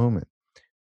 in that moment.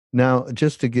 Now,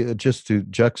 just to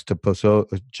juxtapose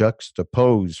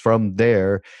from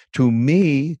there to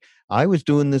me, I was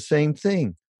doing the same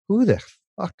thing. Who the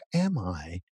fuck am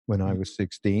I when I was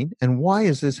 16? And why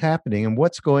is this happening? And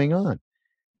what's going on?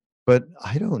 But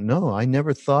I don't know. I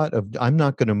never thought I'm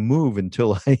not going to move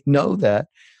until I know that.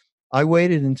 I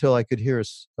waited until I could hear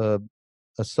a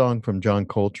song from John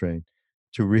Coltrane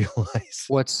to realize.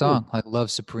 What song? Like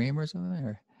Love Supreme or something?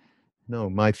 Or? No,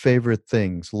 My Favorite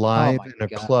Things, live in a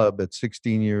club at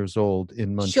 16 years old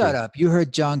in Montreal. Shut up. You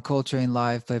heard John Coltrane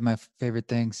live play My Favorite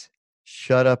Things?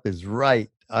 Shut up is right.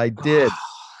 I did. Oh,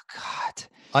 God.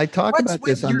 I talk about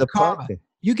this on the podcast.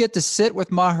 You get to sit with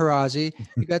Maharaji.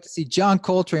 You got to see John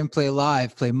Coltrane play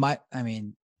live,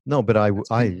 No, but it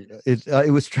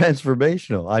was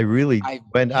transformational. I really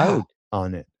went out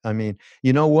on it. I mean,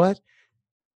 you know what?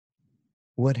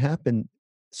 What happened?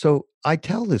 So I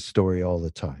tell this story all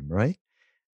the time, right?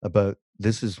 About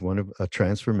this is a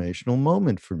transformational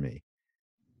moment for me.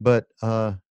 But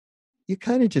you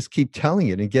kind of just keep telling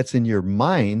it and it gets in your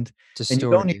mind. The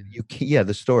story.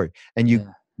 The story. And you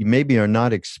maybe are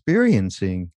not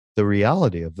experiencing the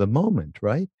reality of the moment,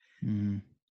 right? Mm-hmm.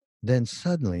 Then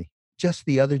suddenly, just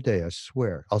the other day, I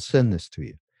swear, I'll send this to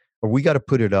you, or we got to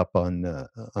put it up in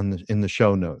the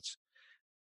show notes.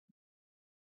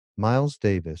 Miles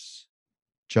Davis,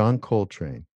 John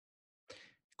Coltrane,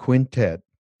 quintet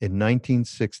in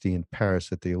 1960 in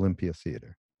Paris at the Olympia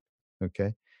Theater.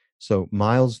 Okay, so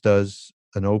Miles does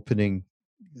an opening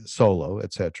solo,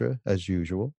 etc., as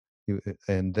usual,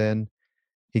 and then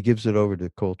he gives it over to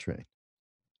Coltrane.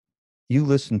 You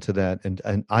listen to that,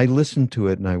 and I listened to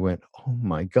it, and I went, "Oh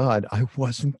my God, I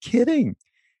wasn't kidding!"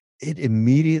 It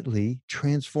immediately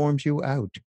transforms you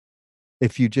out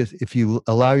if you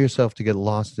allow yourself to get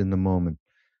lost in the moment.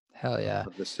 Hell yeah!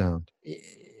 Of the sound.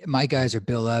 My guys are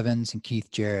Bill Evans and Keith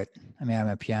Jarrett. I mean, I'm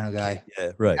a piano guy.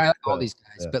 Yeah, right. I like all these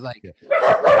guys, but like,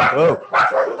 whoa.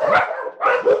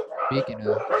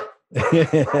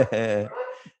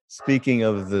 Speaking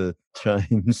of the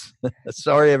chimes,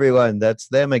 sorry everyone, that's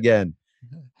them again.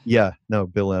 Yeah, no,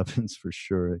 Bill Evans for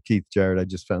sure. Keith Jarrett, I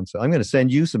just found. So I'm going to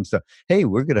send you some stuff. Hey,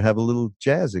 we're going to have a little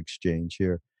jazz exchange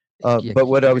here. But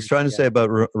what I was trying to say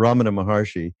about Ramana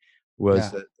Maharshi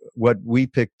was that what we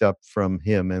picked up from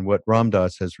him and what Ram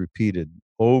Dass has repeated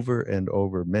over and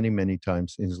over many, many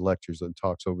times in his lectures and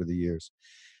talks over the years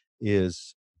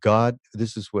is God.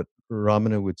 This is what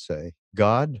Ramana would say: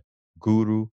 God,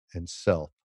 Guru, and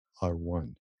self are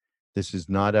one. This is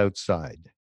not outside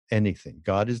anything.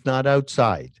 God is not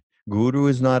outside. Guru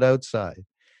is not outside.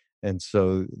 And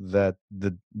so that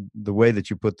the way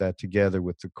that you put that together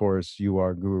with the chorus, you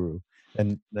are Guru,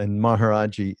 and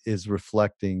Maharaji is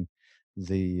reflecting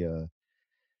the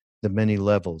the many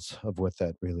levels of what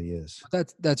that really is.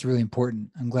 That's really important.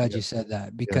 I'm glad Yeah. you said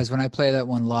that, because when I play that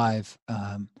one live,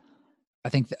 I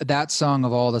think that song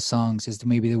of all the songs is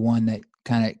maybe the one that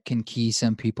kind of can key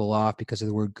some people off because of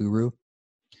the word guru,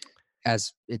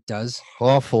 as it does.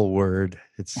 Awful word.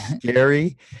 It's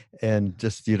scary, and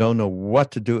just you don't know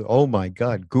what to do. Oh my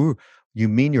God, guru! You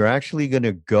mean you're actually going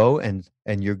to go and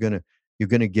you're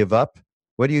gonna give up?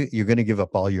 What you're going to give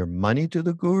up all your money to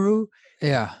the guru?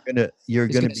 Yeah. You're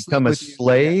He's gonna gonna sleep become a with you. Yeah.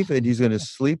 slave, and he's going to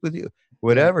sleep with you.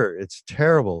 Whatever. It's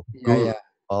terrible. Yeah. Guru. Yeah.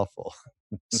 Awful.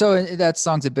 So that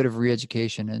song's a bit of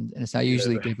re-education, and it's I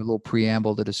usually Yeah. give a little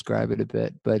preamble to describe it a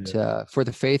bit, but Yeah. for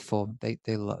the faithful, they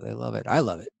love it. I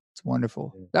love it. It's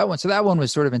wonderful. Yeah. That one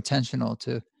was sort of intentional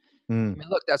too. I Mm. mean,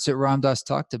 look, that's what Ram Dass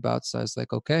talked about. So I was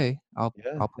like, okay, I'll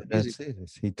Yeah, put and music.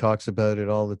 that's it. He talks about it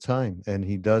all the time, and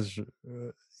he does.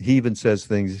 He even says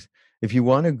things. If you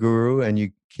want a guru and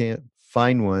you can't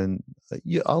find one,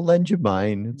 I'll lend you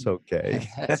mine. It's okay.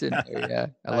 That's in there. Yeah,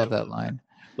 I love that line.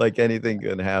 Like anything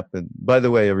can happen. By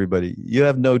the way, everybody, you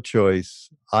have no choice.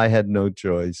 I had no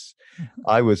choice.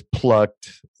 I was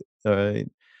plucked. All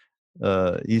right.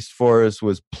 East Forest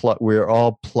was plucked. We're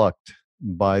all plucked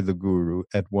by the guru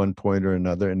at one point or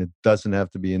another, and it doesn't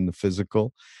have to be in the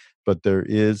physical, but there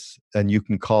is, and you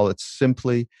can call it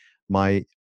simply my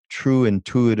true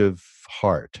intuitive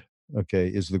heart. Okay,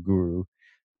 is the guru,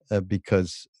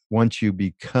 because once you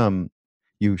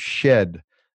shed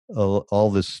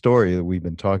all this story that we've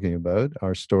been talking about,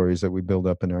 our stories that we build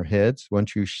up in our heads.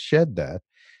 Once you shed that,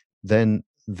 then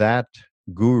that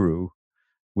guru,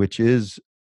 which is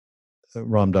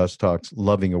Ram Dass talks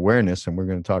loving awareness, and we're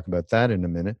going to talk about that in a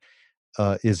minute,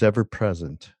 is ever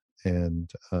present, and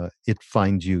it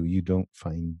finds you. You don't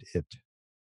find it.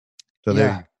 So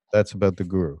that's about the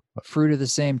guru. Fruit of the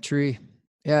same tree.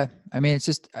 Yeah, I mean, it's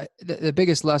just the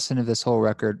biggest lesson of this whole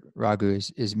record, Raghu,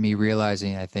 is me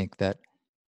realizing, I think, that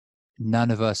none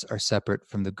of us are separate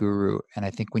from the guru. And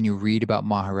I think when you read about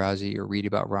Maharaji or read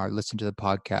about listen to the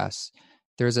podcasts,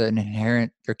 there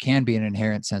can be an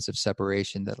inherent sense of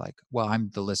separation that, like, well, I'm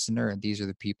the listener and these are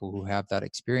the people who have that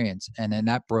experience. And then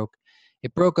it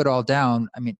broke it all down.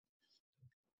 I mean,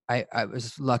 I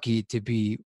was lucky to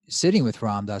be sitting with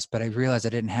Ram Dass, but I realized I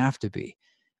didn't have to be.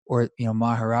 Or,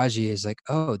 Maharaji is like,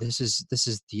 oh, this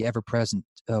is the ever-present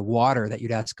water that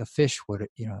you'd ask a fish what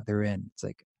they're in. It's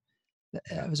like,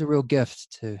 that was a real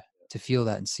gift to feel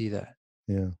that and see that.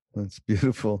 Yeah, that's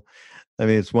beautiful. I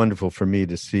mean, it's wonderful for me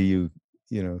to see you,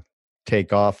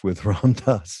 take off with Ram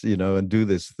Dass, and do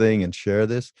this thing and share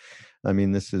this. I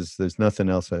mean, there's nothing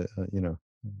else.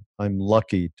 I'm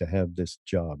lucky to have this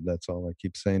job. That's all I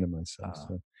keep saying to myself.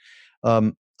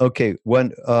 So, okay,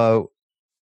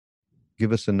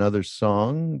 give us another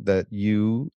song that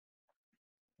you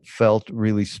felt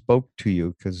really spoke to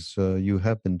you, because you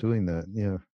have been doing that.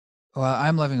 Yeah. Well,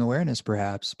 I'm Loving Awareness,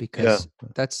 perhaps, because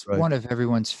that's right. one of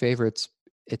everyone's favorites.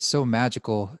 It's so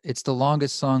magical. It's the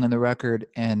longest song on the record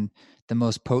and the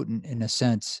most potent in a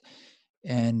sense.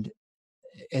 And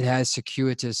it has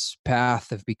circuitous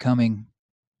path of becoming.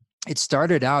 It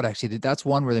started out, actually, that's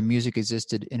one where the music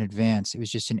existed in advance. It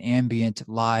was just an ambient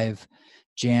live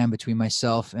jam between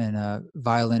myself and a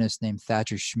violinist named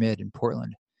Thatcher Schmidt in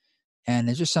Portland. And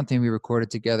it's just something we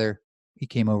recorded together. He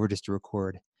came over just to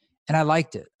record. And I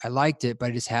liked it, but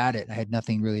I just had it. I had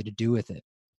nothing really to do with it.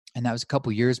 And that was a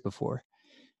couple years before.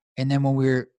 And then when we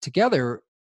were together,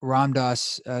 Ram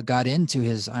Dass got into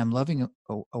his I'm Loving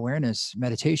Awareness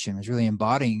meditation, was really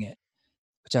embodying it,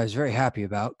 which I was very happy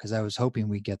about because I was hoping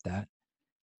we'd get that.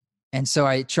 And so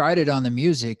I tried it on the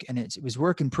music and it was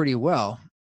working pretty well.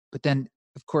 But then,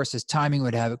 of course, as timing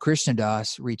would have it, Krishna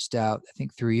Das reached out, I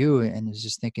think through you, and was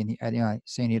just thinking,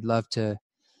 saying he'd love to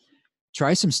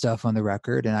try some stuff on the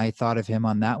record. And I thought of him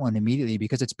on that one immediately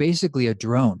because it's basically a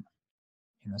drone,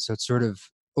 so it's sort of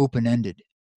open-ended.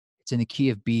 It's in the key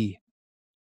of B.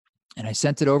 And I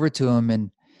sent it over to him,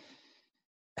 and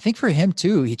I think for him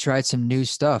too, he tried some new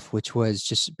stuff, which was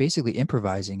just basically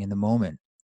improvising in the moment,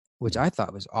 which I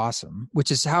thought was awesome,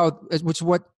 that's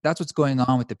what's going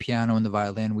on with the piano and the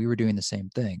violin. We were doing the same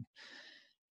thing.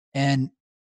 And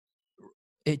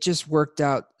it just worked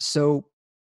out so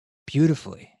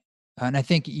beautifully. And I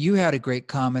think you had a great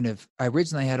comment of, I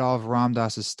originally had all of Ram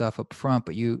Dass's stuff up front,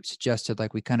 but you suggested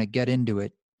like we kind of get into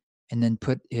it and then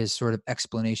put his sort of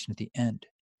explanation at the end.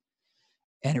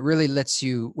 And it really lets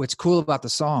you, what's cool about the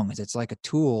song is it's like a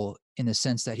tool in the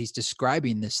sense that he's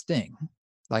describing this thing,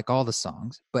 like all the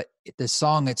songs, but the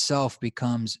song itself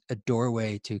becomes a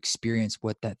doorway to experience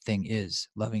what that thing is,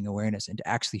 loving awareness, and to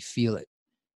actually feel it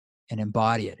and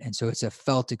embody it. And so it's a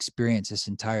felt experience, this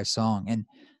entire song. And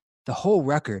the whole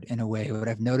record, in a way, what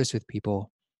I've noticed with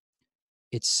people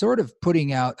it's sort of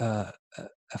putting out a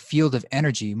field of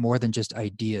energy more than just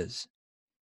ideas.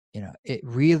 It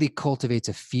really cultivates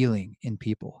a feeling in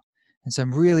people. And so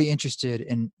I'm really interested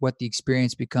in what the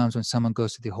experience becomes when someone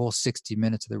goes through the whole 60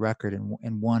 minutes of the record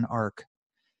in one arc.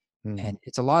 And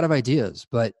it's a lot of ideas,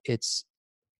 but it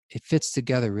fits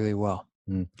together really well.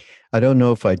 I don't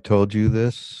know if I told you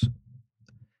this,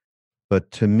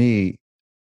 but to me,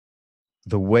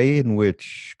 the way in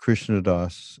which Krishna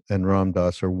Das and Ram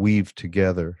Dass are weaved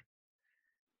together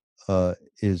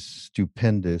is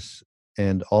stupendous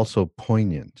and also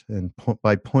poignant. And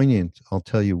by poignant, I'll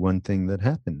tell you one thing that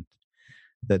happened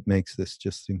that makes this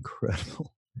just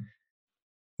incredible.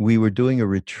 We were doing a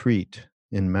retreat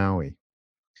in Maui,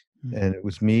 and it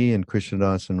was me and Krishna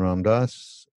Das and Ram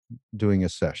Dass doing a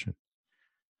session.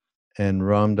 And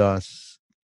Ram Dass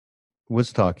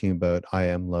was talking about I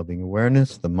am loving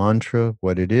awareness, the mantra,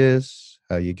 what it is,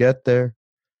 how you get there.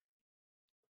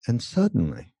 And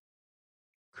suddenly,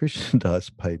 Krishna Das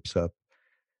pipes up.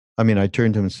 I mean, I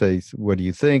turned to him and say, what do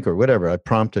you think? Or whatever. I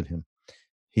prompted him.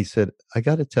 He said, I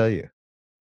got to tell you,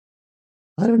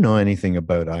 I don't know anything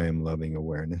about I am loving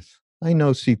awareness. I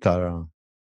know Sitaram.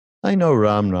 I know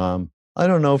Ram Ram. I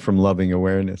don't know from loving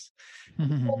awareness.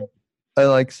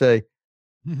 I say,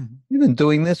 you've been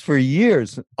doing this for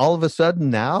years. All of a sudden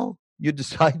now you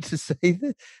decide to say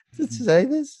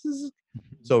this?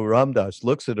 So Ram Dass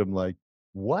looks at him like,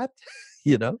 what?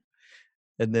 And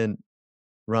then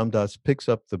Ram Dass picks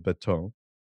up the baton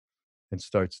and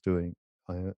starts doing,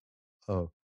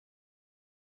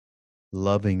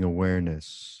 loving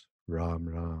awareness, Ram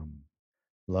Ram.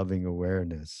 Loving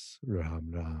awareness,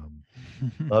 Ram Ram.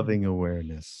 Loving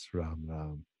awareness, Ram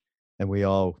Ram. And we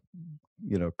all,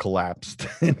 collapsed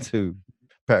into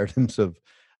paradigms of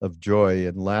joy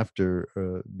and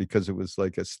laughter because it was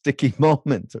like a sticky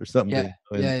moment or something.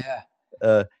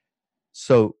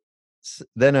 So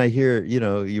then I hear,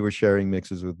 you were sharing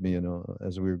mixes with me,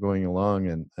 as we were going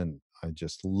along, and I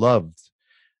just loved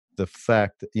the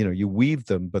fact that, you weave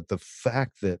them, but the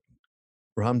fact that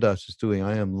Ram Dass is doing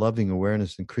I am loving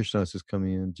awareness and Krishna is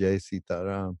coming in, Jai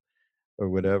Sitaram, or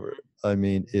whatever. I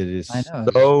mean, it is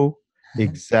so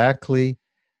exactly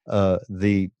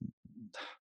the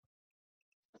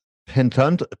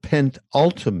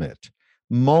penultimate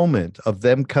moment of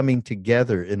them coming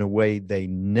together in a way they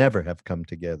never have come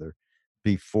together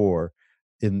before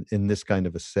in this kind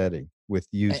of a setting with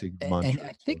using mantras. And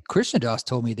I think Krishna Das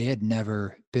told me they had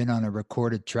never been on a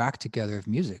recorded track together of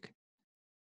music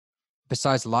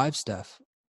besides live stuff.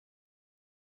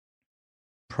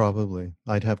 Probably.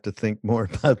 I'd have to think more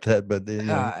about that, but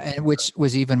and which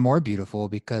was even more beautiful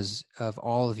because of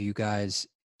all of you guys,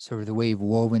 sort of the way you've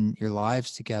woven your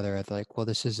lives together. I thought, well,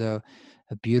 this is a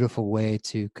beautiful way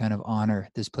to kind of honor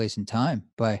this place and time.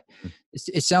 But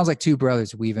it sounds like two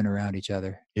brothers weaving around each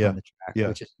other on the track,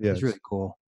 which is really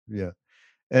cool. Yeah.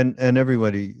 And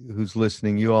everybody who's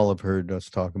listening, you all have heard us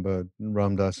talk about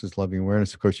Ram Dass's loving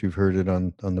awareness. Of course, you've heard it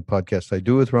on the podcast I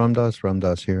do with Ram Dass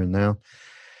Here and Now.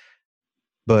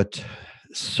 But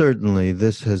certainly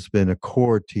this has been a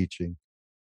core teaching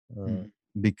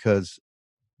because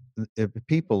if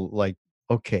people like,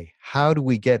 okay, how do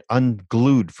we get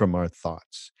unglued from our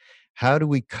thoughts? How do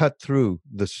we cut through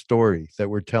the story that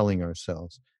we're telling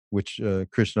ourselves, which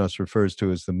Krishna refers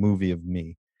to as the movie of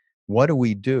me? What do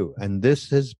we do? And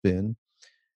this has been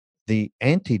the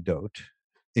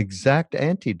exact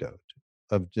antidote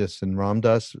of this. And Ram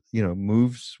Dass,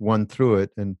 moves one through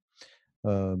it. And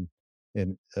I'm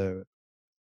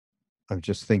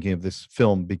just thinking of this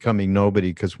film, Becoming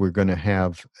Nobody, because we're going to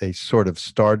have a sort of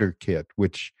starter kit,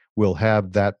 which will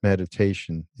have that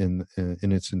meditation in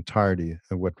its entirety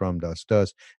of what Ram Dass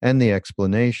does, and the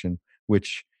explanation,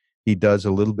 which he does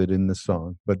a little bit in the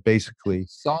song, but basically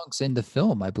songs in the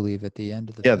film, I believe, at the end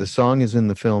of the film. The song is in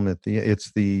the film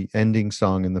it's the ending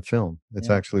song in the film. It's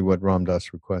actually what Ram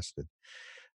Dass requested.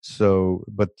 So,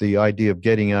 but the idea of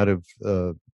getting out of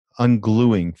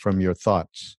ungluing from your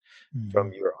thoughts,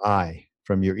 from your I,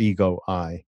 from your ego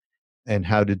I, and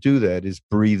how to do that is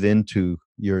breathe into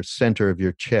your center of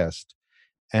your chest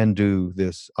and do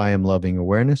this I am loving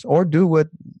awareness, or do what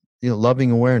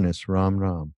loving awareness, Ram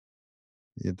Ram.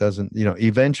 It doesn't,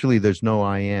 eventually there's no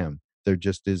I am. There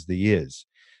just is the is.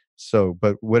 So,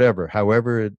 but whatever,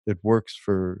 however it works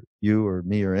for you or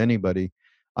me or anybody,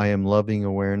 I am loving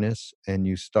awareness, and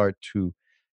you start to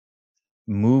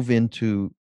move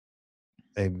into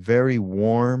a very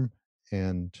warm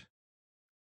and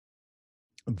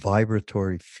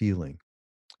vibratory feeling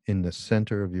in the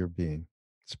center of your being,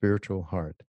 spiritual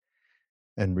heart.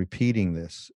 And repeating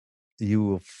this, you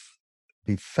will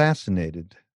be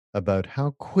fascinated about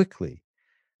how quickly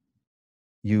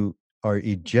you are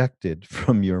ejected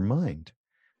from your mind,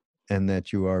 and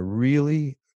that you are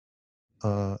really,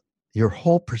 your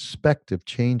whole perspective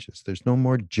changes. There's no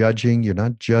more judging. You're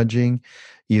not judging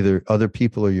either other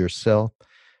people or yourself.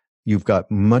 You've got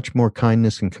much more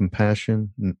kindness and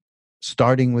compassion,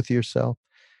 starting with yourself.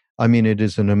 I mean, it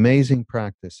is an amazing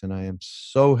practice, and I am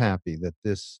so happy that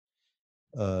this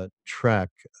track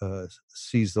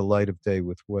sees the light of day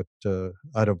with what,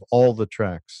 out of all the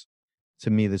tracks, to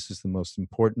me, this is the most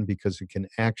important because it can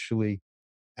actually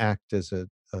act as a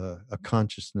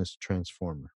consciousness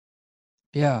transformer.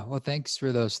 Yeah, well, thanks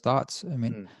for those thoughts. I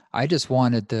mean, I just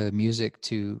wanted the music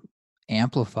to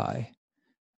amplify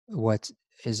what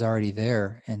is already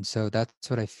there. And so that's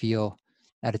what I feel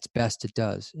at its best it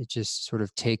does. It just sort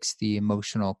of takes the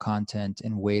emotional content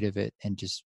and weight of it and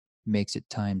just makes it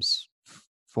times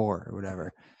 4 or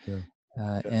whatever.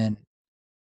 Yeah. And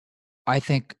I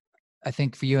think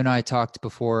for you and I talked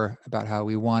before about how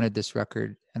we wanted this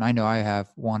record, and I know I have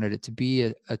wanted it to be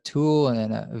a tool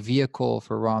and a vehicle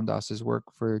for Ram Dass's work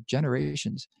for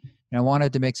generations. And I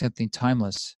wanted to make something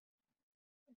timeless.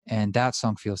 And that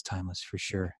song feels timeless for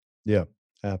sure. Yeah,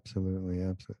 absolutely.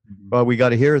 Mm-hmm. Well, we got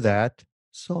to hear that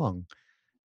song.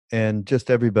 And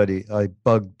just everybody, I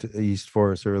bugged East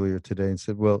Forest earlier today and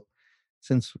said, well,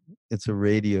 since it's a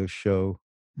radio show,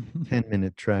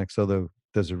 10-minute tracks, although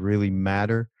does it really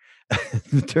matter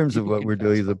in terms of what we're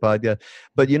doing as a podcast?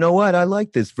 But you know what? I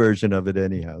like this version of it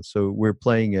anyhow. So we're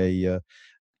playing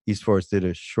East Forest did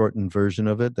a shortened version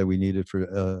of it that we needed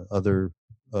for other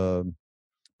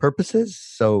purposes.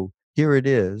 So here it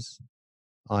is.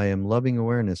 I Am Loving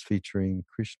Awareness featuring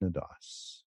Krishna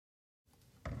Das.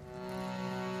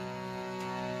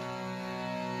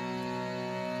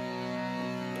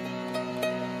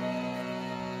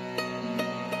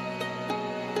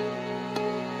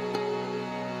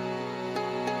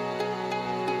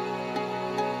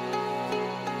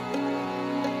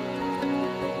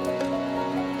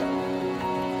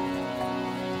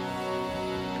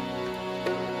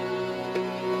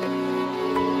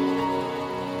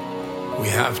 We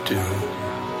have to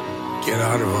get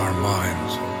out of our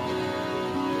minds.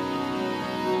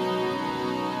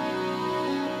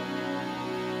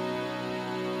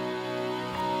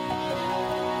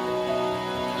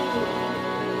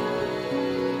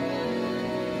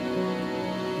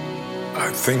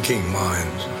 Our thinking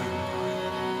minds.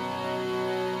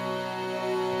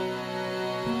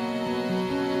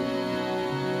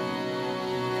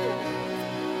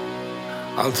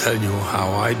 I'll tell you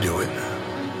how I do it.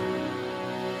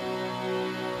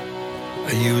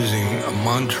 Using a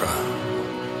mantra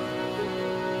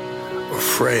or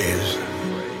phrase.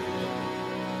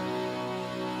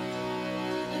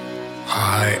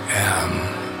 I am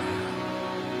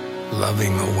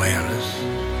loving awareness.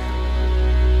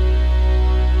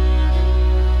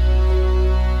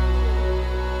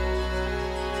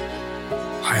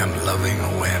 I am loving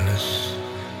awareness.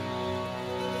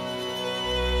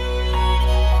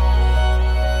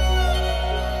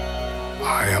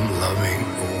 I am loving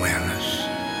awareness.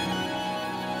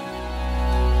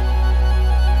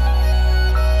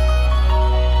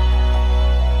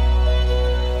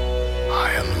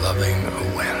 I am loving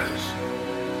awareness.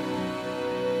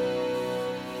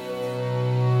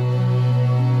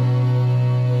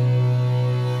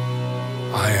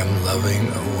 I am loving awareness. Loving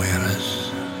awareness.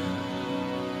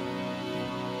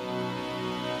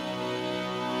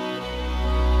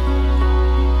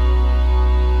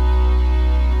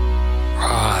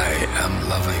 I'm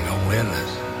loving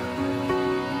awareness.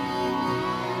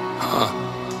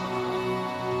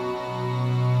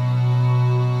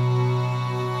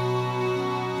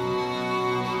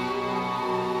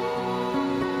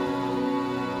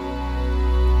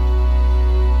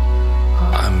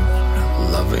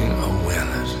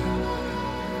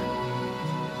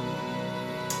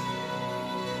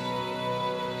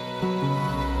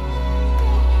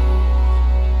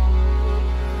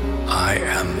 I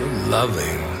am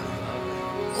loving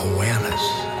awareness.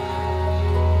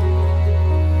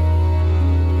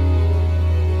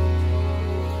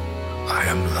 I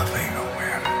am loving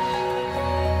awareness.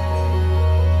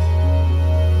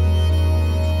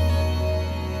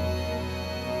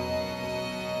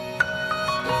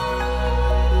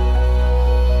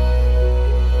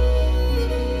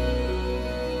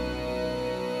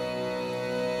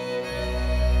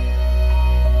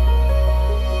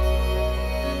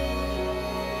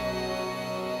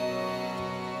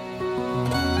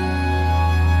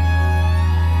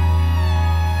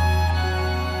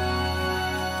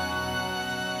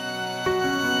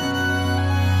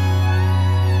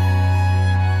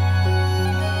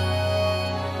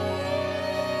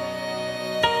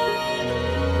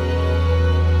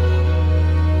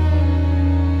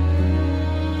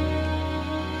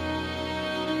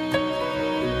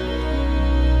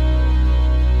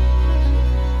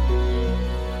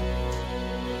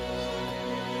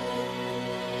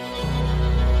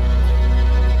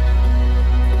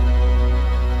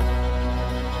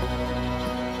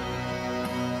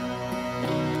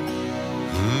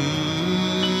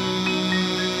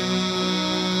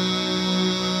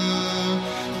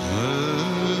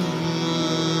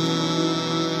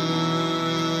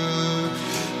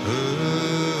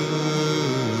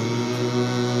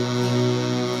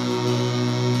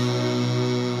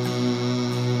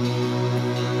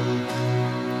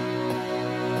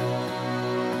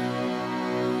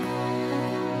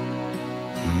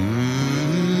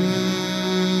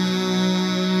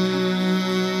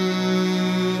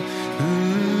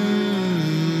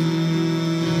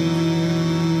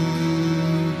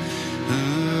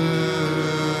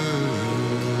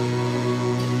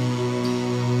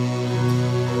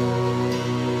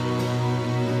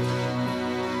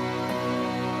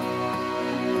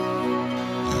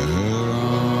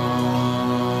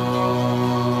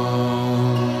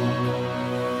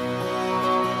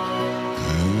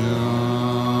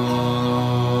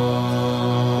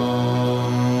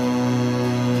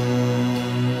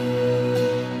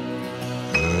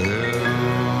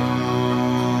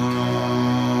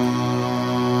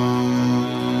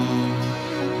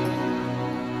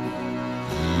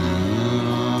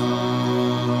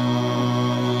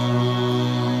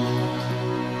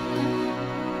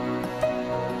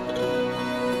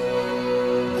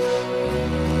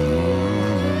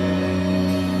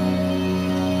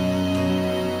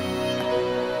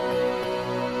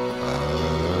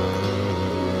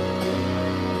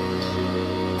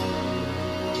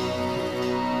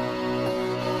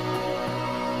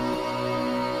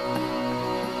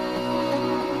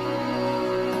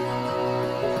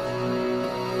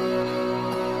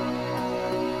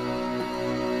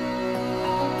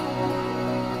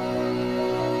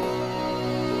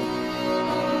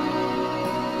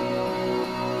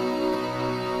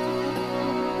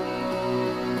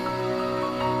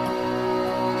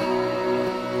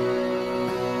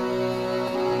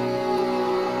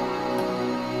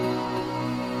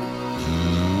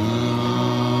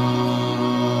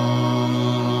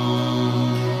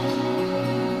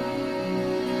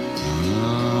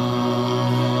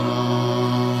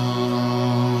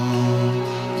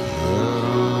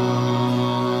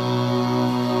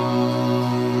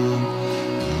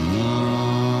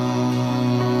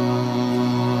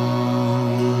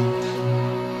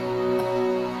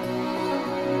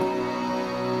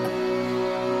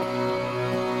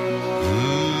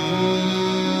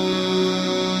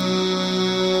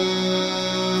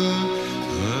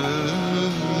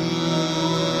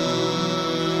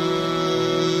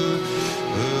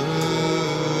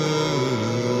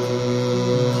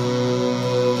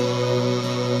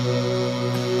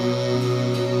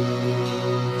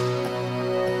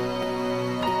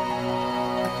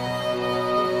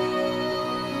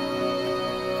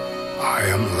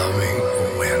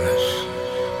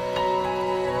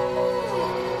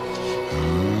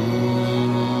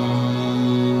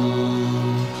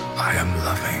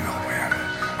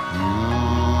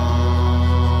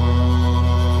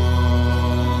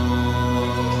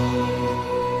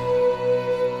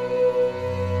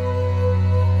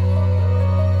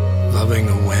 loving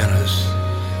awareness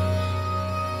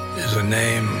is a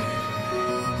name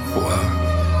for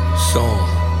soul,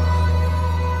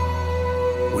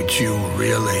 which you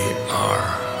really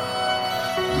are.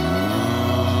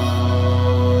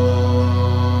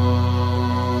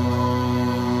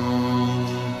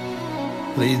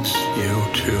 Leads you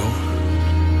to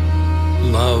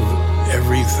love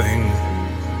everything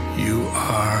you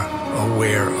are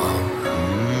aware of.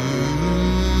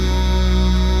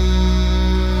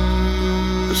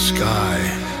 The sky,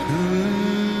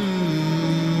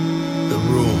 the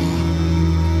room,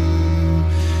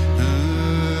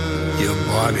 your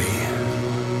body,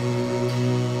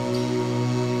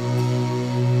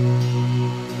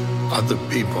 other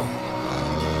people.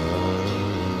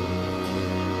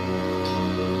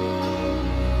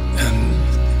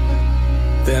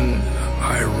 Then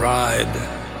I ride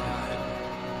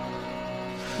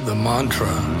the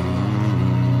mantra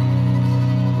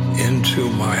into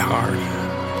my heart.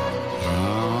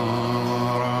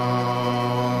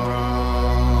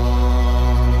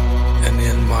 And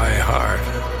in my heart,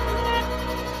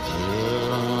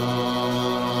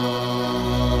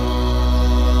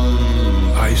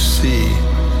 I see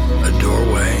a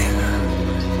doorway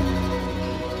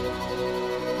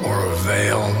or a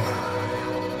veil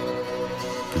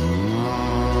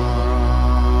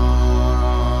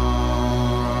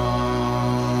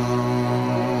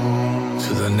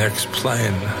to the next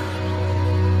plane.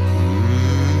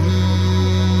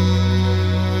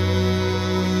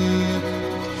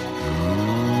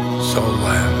 Soul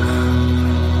Land.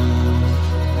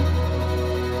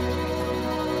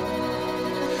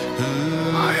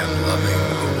 I am loving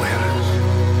awareness.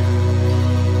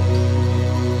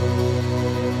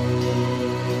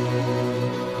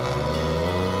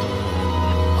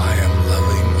 I am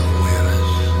loving awareness.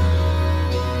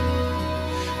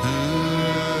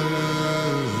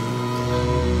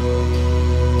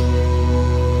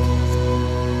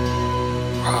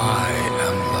 I am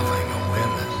loving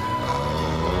awareness.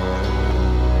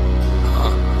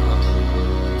 I'm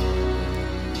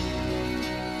loving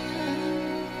awareness.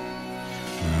 I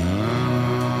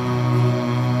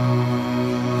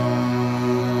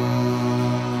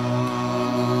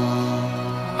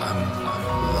am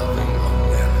loving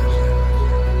awareness.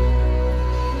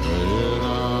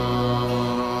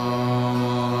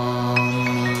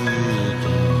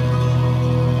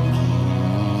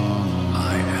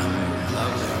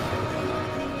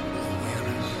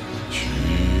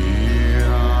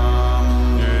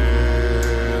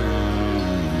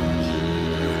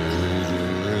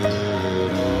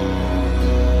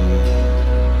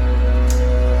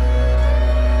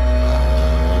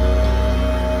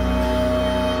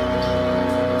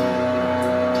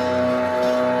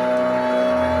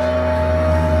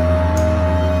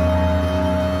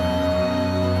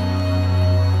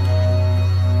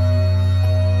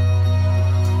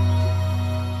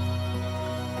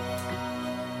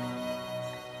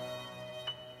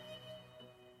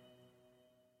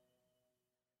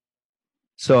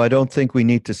 So I don't think we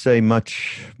need to say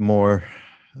much more.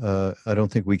 I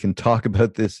don't think we can talk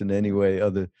about this in any way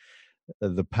other.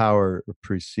 The power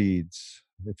precedes.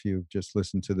 If you just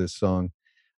listen to this song,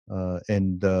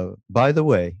 and by the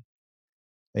way,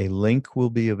 a link will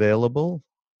be available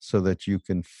so that you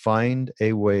can find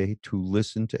a way to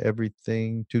listen to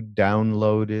everything, to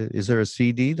download it. Is there a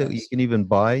CD that you Yes. can even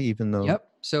buy, even though? Yep.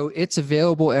 So it's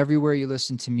available everywhere you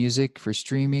listen to music for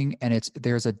streaming, and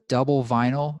there's a double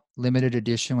vinyl limited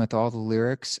edition with all the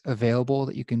lyrics available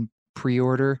that you can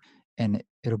pre-order, and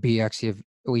it'll be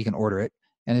well, you can order it,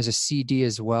 and there's a CD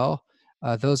as well.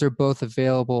 Those are both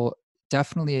available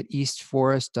definitely at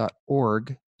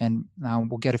eastforest.org, and now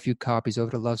we'll get a few copies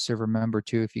over to Love Serve Remember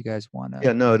too if you guys want to.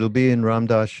 Yeah, no, it'll be in Ram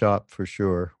Dass shop for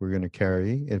sure. We're going to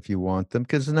carry if you want them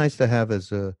because it's nice to have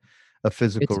as a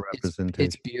physical It's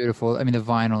representation. beautiful. I mean, the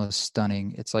vinyl is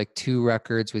stunning. It's like two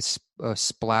records with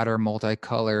splatter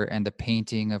multicolor and the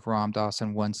painting of Ram Dass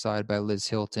on one side by Liz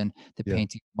Hilton, the Yeah.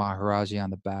 painting of Maharaji on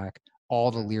the back,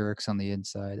 all the lyrics on the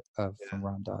inside from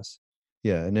Ram Dass.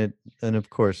 Yeah, and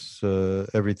of course,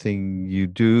 everything you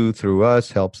do through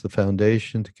us helps the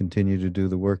foundation to continue to do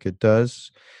the work it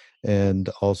does, and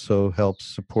also helps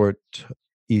support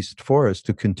East Forest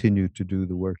to continue to do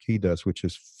the work he does, which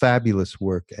is fabulous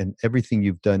work. And everything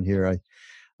you've done here,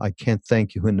 I can't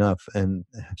thank you enough. And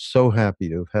I'm so happy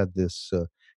to have had this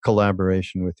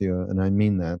collaboration with you, and I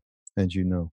mean that, as you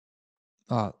know.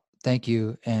 Thank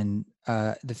you. And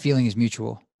the feeling is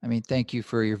mutual. I mean, thank you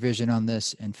for your vision on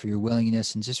this and for your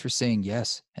willingness and just for saying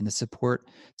yes and the support.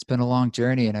 It's been a long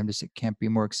journey, and I can't be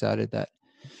more excited that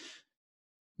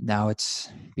now it's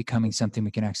becoming something we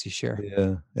can actually share.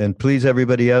 Yeah. And please,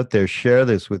 everybody out there, share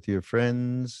this with your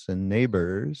friends and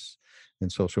neighbors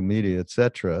and social media,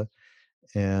 etc.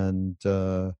 And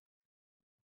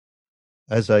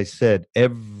as I said,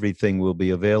 everything will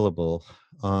be available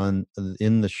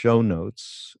in the show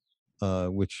notes,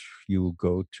 which you will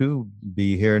go to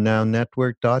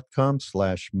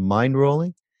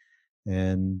BeHereNowNetwork.com/mindrolling.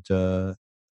 And the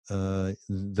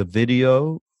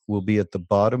video will be at the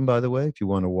bottom, by the way, if you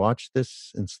want to watch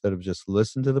this instead of just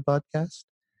listen to the podcast.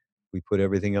 We put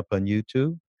everything up on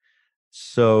YouTube.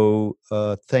 So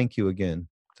thank you again.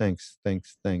 Thanks,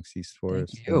 East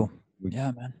Forest. Thank you. We,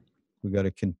 yeah, man. We got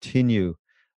to continue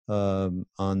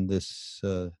on this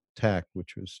tack,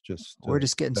 which was just... We're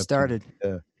just getting started.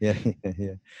 Yeah.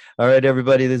 All right,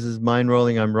 everybody, this is Mind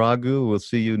Rolling. I'm Raghu. We'll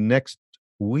see you next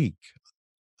week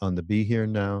on the Be Here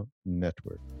Now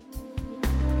Network.